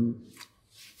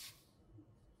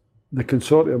the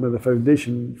consortium of the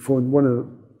foundation phoned one of the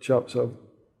chaps that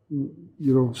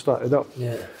started up.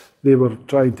 Yeah. They were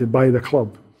trying to buy the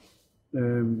club.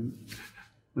 And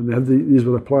they had these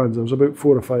were the plans. There was about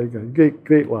 4 or 5 guys,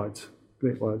 great lads.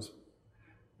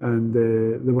 And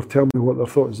they were telling me what their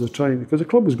thoughts. They're trying, because the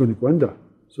club was going to go under.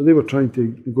 So they were trying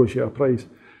to negotiate a price.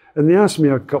 And they asked me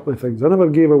a couple of things. I never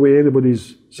gave away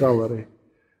anybody's salary.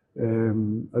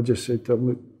 I just said to them,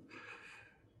 look,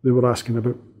 they were asking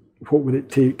about what would it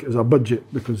take as a budget,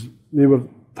 because they were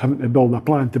having to build a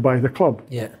plan to buy the club.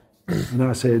 Yeah. And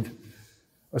I said,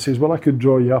 well, I could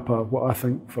draw you up what I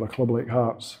think for a club like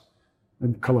Hearts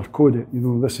and colour code it.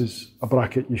 This is a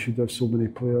bracket, you should have so many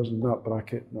players in that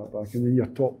bracket, and then your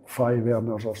top 5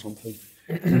 earners or something.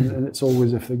 and it's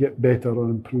always, if they get better or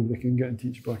improve, they can get into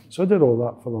each bracket. So I did all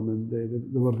that for them, and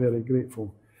they were very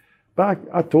grateful. But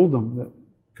I told them that,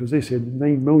 because they said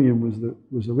 9 million was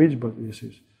the wage budget. He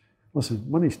says, listen,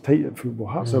 money's tight at football.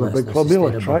 Hearts are a big club. They'll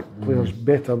attract players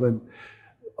better than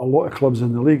a lot of clubs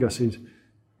in the league. I says,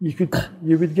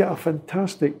 you would get a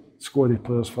fantastic squad of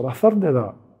players for a third of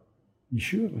that. You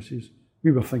sure? I says,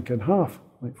 we were thinking half.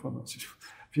 Like,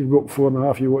 if you've got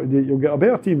 4.5, you want to do it, you'll get a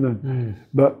better team then.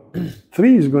 But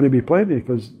 3 is going to be plenty,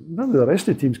 because none of the rest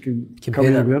of the teams can come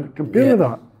in and compare with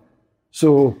that.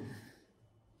 So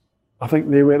I think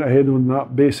they went ahead on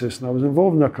that basis, and I was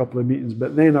involved in a couple of meetings,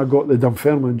 but then I got the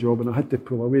Dunfermline job and I had to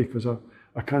pull away because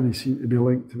I can't seem to be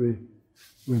linked with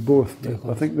both.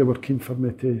 I think they were keen for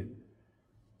me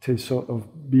to sort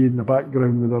of be in the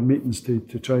background with their meetings to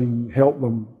try and help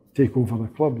them take over the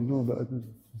club, but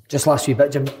Just last week, but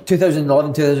Jim,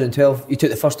 2011, 2012, you took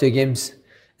the first 2 games and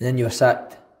then you were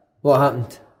sacked. What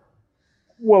happened?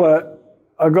 Well,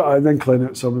 I got an inkling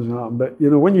that something was going to happen,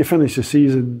 but when you finish the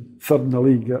season third in the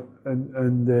league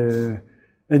and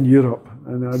in Europe,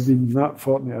 and I'd been that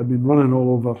fortunate, I'd been running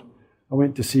all over. I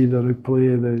went to see them play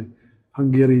the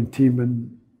Hungarian team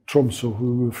in Tromsø,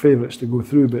 who were favourites to go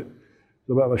through, but it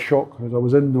was a bit of a shock because I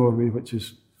was in Norway, which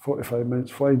is 45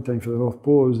 minutes flying time for the North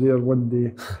Pole. I was there one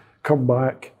day, come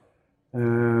back,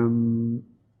 then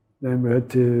we had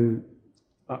to,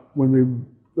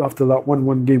 after that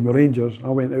 1-1 game with Rangers, I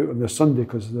went out on the Sunday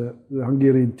because the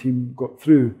Hungarian team got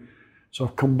through. So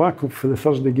I've come back for the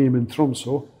Thursday game in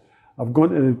Tromsø. I've gone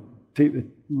to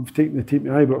we've taken the team to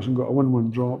Ibrox and got a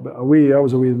 1-1 draw. But I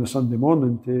was away on the Sunday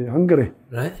morning to Hungary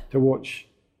to watch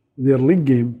their league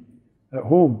game at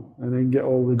home and then get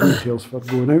all the details for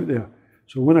going out there.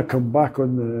 So when I come back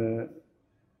there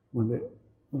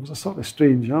was a sort of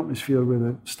strange atmosphere with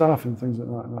the staff and things like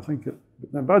that. And I think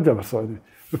but I never thought of it.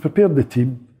 We prepared the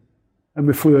team and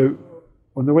we flew out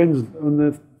on the Wednesday, on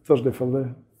the Thursday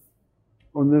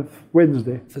on the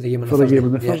Wednesday for the game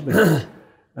on the Thursday.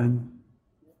 And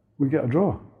we get a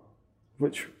draw,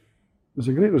 which was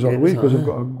a great result away because we've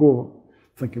got to go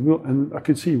thinking, and I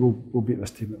could see we'll beat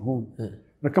this team at home. Yeah.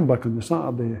 And I come back on the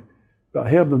Saturday, but I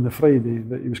heard on the Friday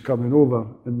that he was coming over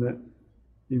and that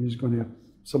he was going to,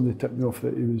 somebody tipped me off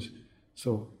that he was,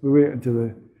 so we went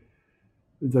into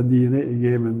the Dundee United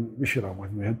game and we should have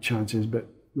won, we had chances, but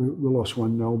we lost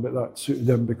 1-0, but that suited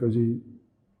him because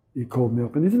he called me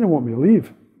up and he didn't want me to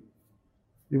leave.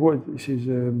 He says,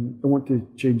 I want to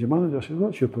change the manager. I said, well,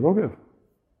 that's your prerogative.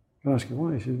 I asked him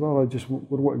why. He says, well,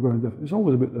 what are we going to do? It's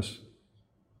always about this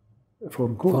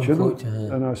foreign coach,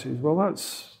 And I says, well,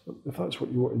 if that's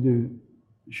what you want to do,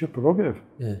 it's your prerogative.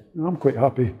 Yeah. And I'm quite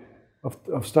happy.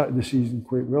 I've started the season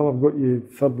quite well. I've got you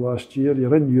third last year.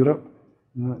 You're in Europe.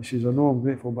 And he says, I know I'm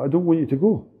grateful, but I don't want you to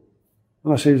go.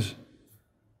 And I says,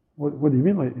 what do you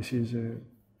mean? Like? He says,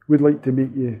 we'd like to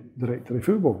make you director of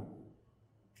football.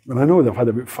 And I know they've had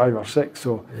about 5 or 6,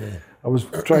 so I was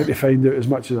trying to find out as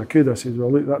much as I could. I said,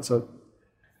 well, look,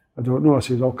 I don't know. I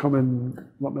said, I'll come in,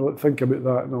 let me think about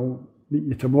that, and I'll meet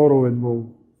you tomorrow and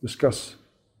we'll discuss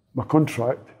my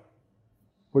contract.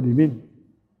 What do you mean?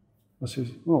 I says,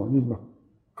 I need my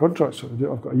contract, so I've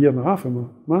got 1.5 years in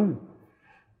my mind.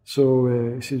 So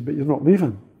he says, but you're not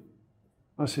leaving.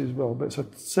 I says, well, but it's a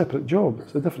separate job.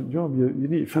 It's a different job. You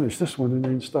need to finish this one and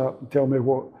then start and tell me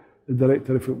what the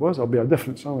director of football was. I'll be a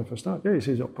different salary for start. Yeah, he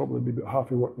says, it'll probably be about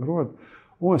half of what we're on.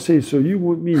 Oh, I say, so you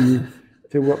want me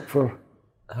to work for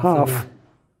half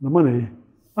the money?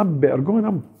 I'm better going.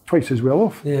 I'm twice as well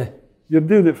off. Yeah. You're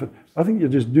doing it I think you're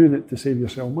just doing it to save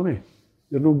yourself money.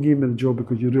 You're not giving me the job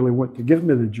because you really want to give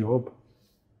me the job.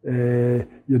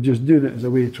 You're just doing it as a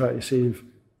way to try to save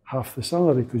half the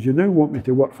salary because you now want me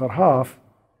to work for half.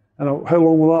 And how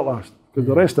long will that last? Because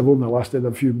the rest have only lasted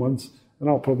a few months and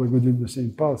I'll probably go down the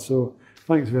same path. So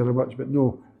thanks very much, but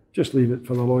no, just leave it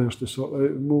for the lawyers to sort it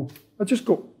out. And I just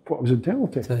got what I was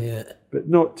entitled to. So, yeah. But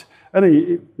not,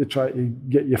 and they try to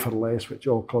get you for less, which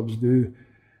all clubs do.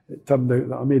 It turned out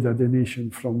that I made a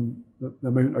donation from the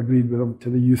amount agreed with them to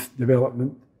the youth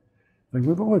development thing.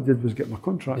 Well, all I did was get my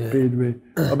contract paid with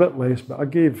a bit less, but I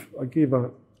gave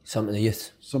some to the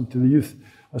youth. Some to the youth.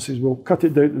 I says, well, cut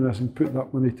it down to this and put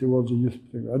that money towards the youth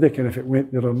thing. I don't care if it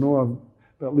went there or no,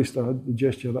 but at least I had the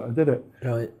gesture that I did it.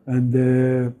 Right.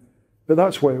 And but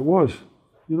that's what it was,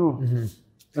 you know. Mm-hmm.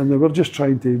 And they were just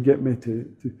trying to get me to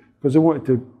because they wanted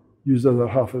to use the other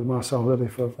half of my salary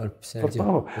for Paolo.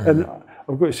 Mm-hmm. And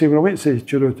I've got to say, when I went to say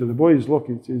Chiro to the boys, look,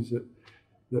 it says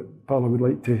that Paolo would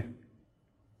like to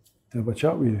have a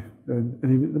chat with you.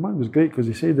 And the man was great because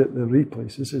he said that the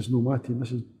replays, this is no my team,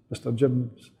 this is Mr.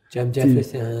 Jim's Jim team.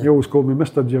 Jeffries. He always called me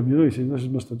Mr. Jim, you know, he said, this is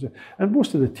Mr. Jim. And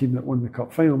most of the team that won the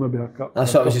cup final, maybe a cup.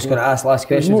 That's what I was just going to ask last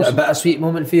question. Was it a bittersweet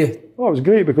moment for you? Oh, it was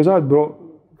great because I brought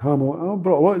a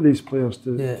lot of these players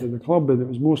to the club, and it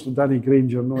was mostly Danny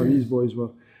Granger and all these boys were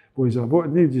boys I bought,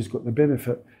 and they just got the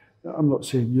benefit. I'm not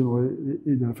saying, you know,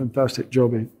 he did a fantastic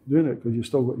job of doing it because you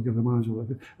still got to give the manager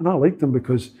that. And I liked him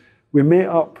because we met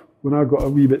up when I got a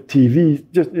wee bit TV,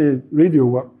 just radio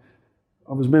work.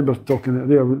 I was remember talking at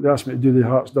there, they asked me to do the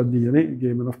Hearts Dundee United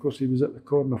game, and of course he was at the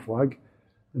corner flag,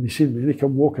 and he seen me, and he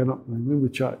come walking up, and we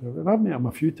chatted. And I've met him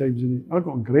a few times, and I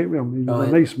got on great with him. He was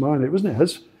a nice man. It wasn't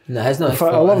his. No, it's not. In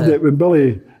fact, I loved it when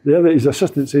Billy, his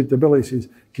assistant, said to Billy, says,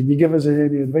 "Can you give us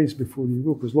any advice before you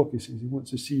go?" Because Lockie says he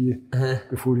wants to see you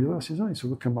before you go. I says, "Aye." So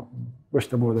we come up and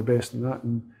wished him all the best and that.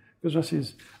 And because I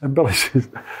says, and Billy says,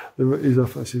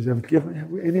 I says, "Have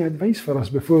you any advice for us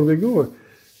before we go?"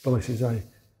 Billy says, "Aye,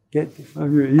 get out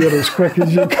of here as quick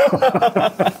as you can."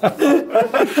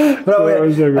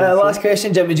 Last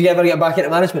question, Jim. Would you ever get back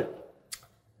into management?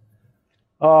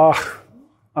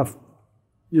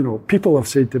 You know, people have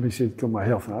said to me, "Come my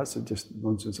health, that's just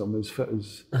nonsense. I'm as fit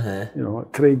as you know."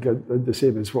 Craig did the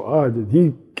same as what I did.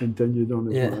 He continued on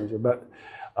as manager, but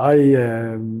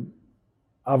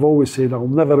I've always said I'll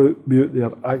never be out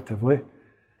there actively.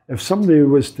 If somebody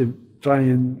was to try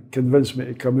and convince me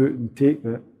to come out and take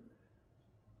it,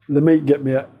 they might get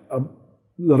me at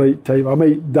the right time. I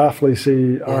might daftly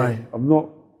say, "Aye, I'm not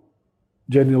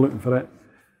genuinely looking for it,"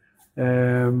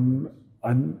 and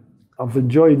I've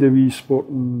enjoyed the wee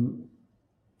sporting.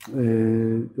 He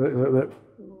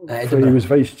was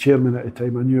vice chairman at the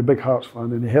time. I knew a big Hearts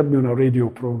fan, and he heard me on a radio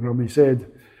programme. He said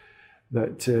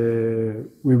that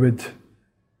we would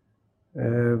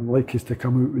like us to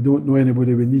come out. We don't know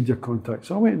anybody. We need your contact.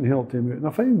 So I went and helped him out, and I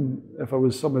found if I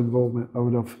was some involvement,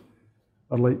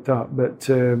 I'd like that. But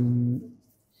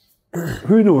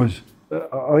who knows?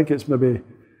 I think it's maybe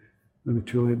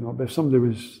too late now. But if somebody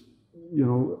was, you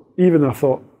know, even I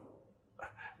thought.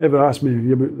 Ever asked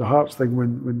me about the Hearts thing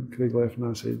when Craig left, and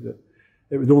I said that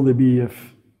it would only be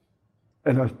if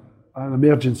in an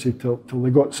emergency till they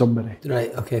got somebody.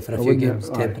 Right, okay, for a few games,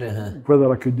 temporary.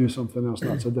 Whether I could do something else,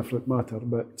 that's a different matter.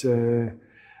 But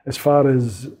as far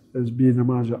as being a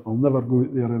manager, I'll never go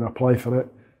out there and apply for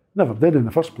it. Never did in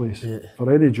the first place for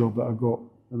any job that I got,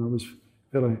 and I was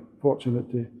very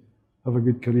fortunate to have a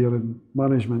good career in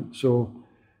management. So.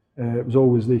 It was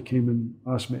always they came and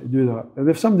asked me to do that. And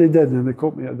if somebody did and they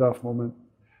caught me at a daft moment,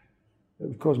 it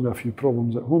would cause me a few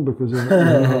problems at home because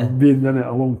I've been in it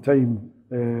a long time.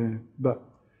 But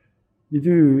I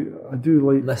do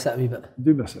like... Miss it a wee bit? I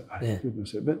do miss it. I do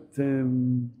miss it. But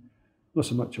not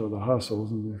so much all the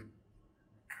hassles and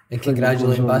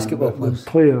congratulating basketball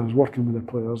players, working with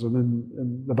the players and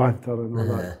then the banter and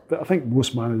all that. But I think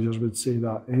most managers would say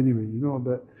that anyway, you know.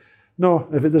 But no,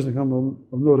 if it doesn't come,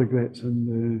 I've no regrets,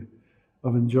 and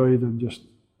I've enjoyed, and just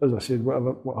as I said,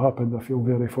 what happened, I feel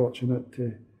very fortunate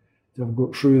to have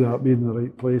got through that, being in the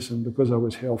right place, and because I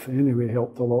was healthy anyway,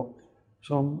 helped a lot.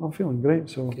 So I'm feeling great.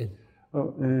 So it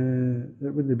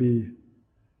wouldn't be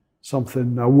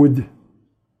something I would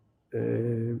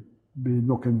be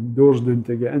knocking doors down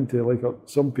to get into, like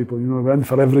some people, you know, in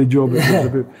for every job.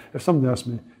 If somebody asked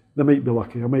me, they might be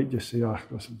lucky. I might just say,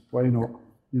 listen, why not?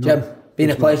 You know, Jim, been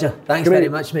a pleasure. Thanks very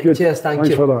much, mate. Good. Cheers, thanks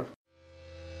you. Thanks for that.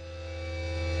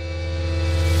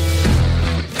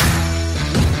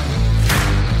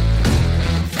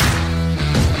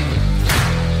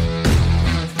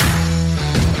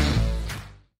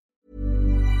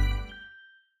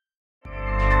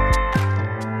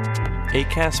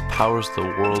 Acast powers the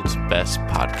world's best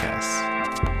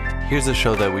podcasts. Here's a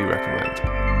show that we recommend.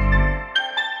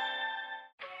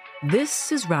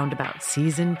 This is Roundabout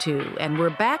Season 2, and we're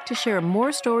back to share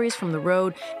more stories from the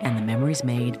road and the memories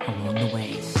made along the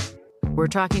way. We're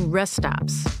talking rest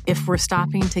stops. If we're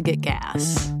stopping to get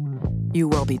gas, you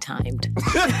will be timed.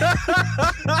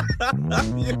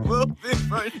 You will be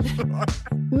for sure.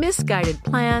 Misguided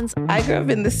plans. I grew up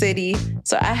in the city,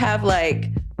 so I have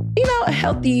a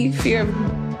healthy fear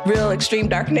of real extreme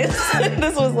darkness.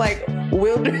 This was like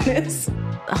wilderness.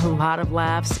 A lot of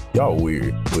laughs. Y'all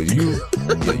weird, but you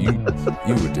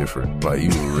were different. Like, you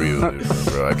were real different,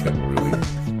 bro. I can't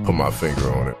really put my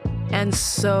finger on it. And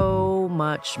so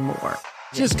much more.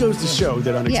 Just goes to show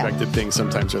that unexpected things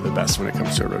sometimes are the best when it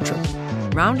comes to a road trip.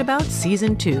 Roundabout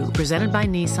Season 2, presented by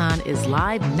Nissan, is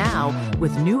live now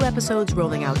with new episodes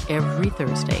rolling out every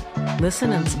Thursday.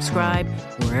 Listen and subscribe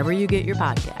wherever you get your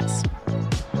podcasts.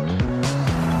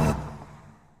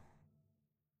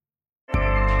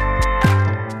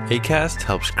 Acast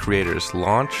helps creators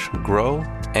launch, grow,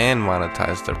 and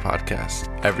monetize their podcasts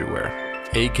everywhere.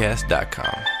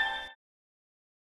 Acast.com.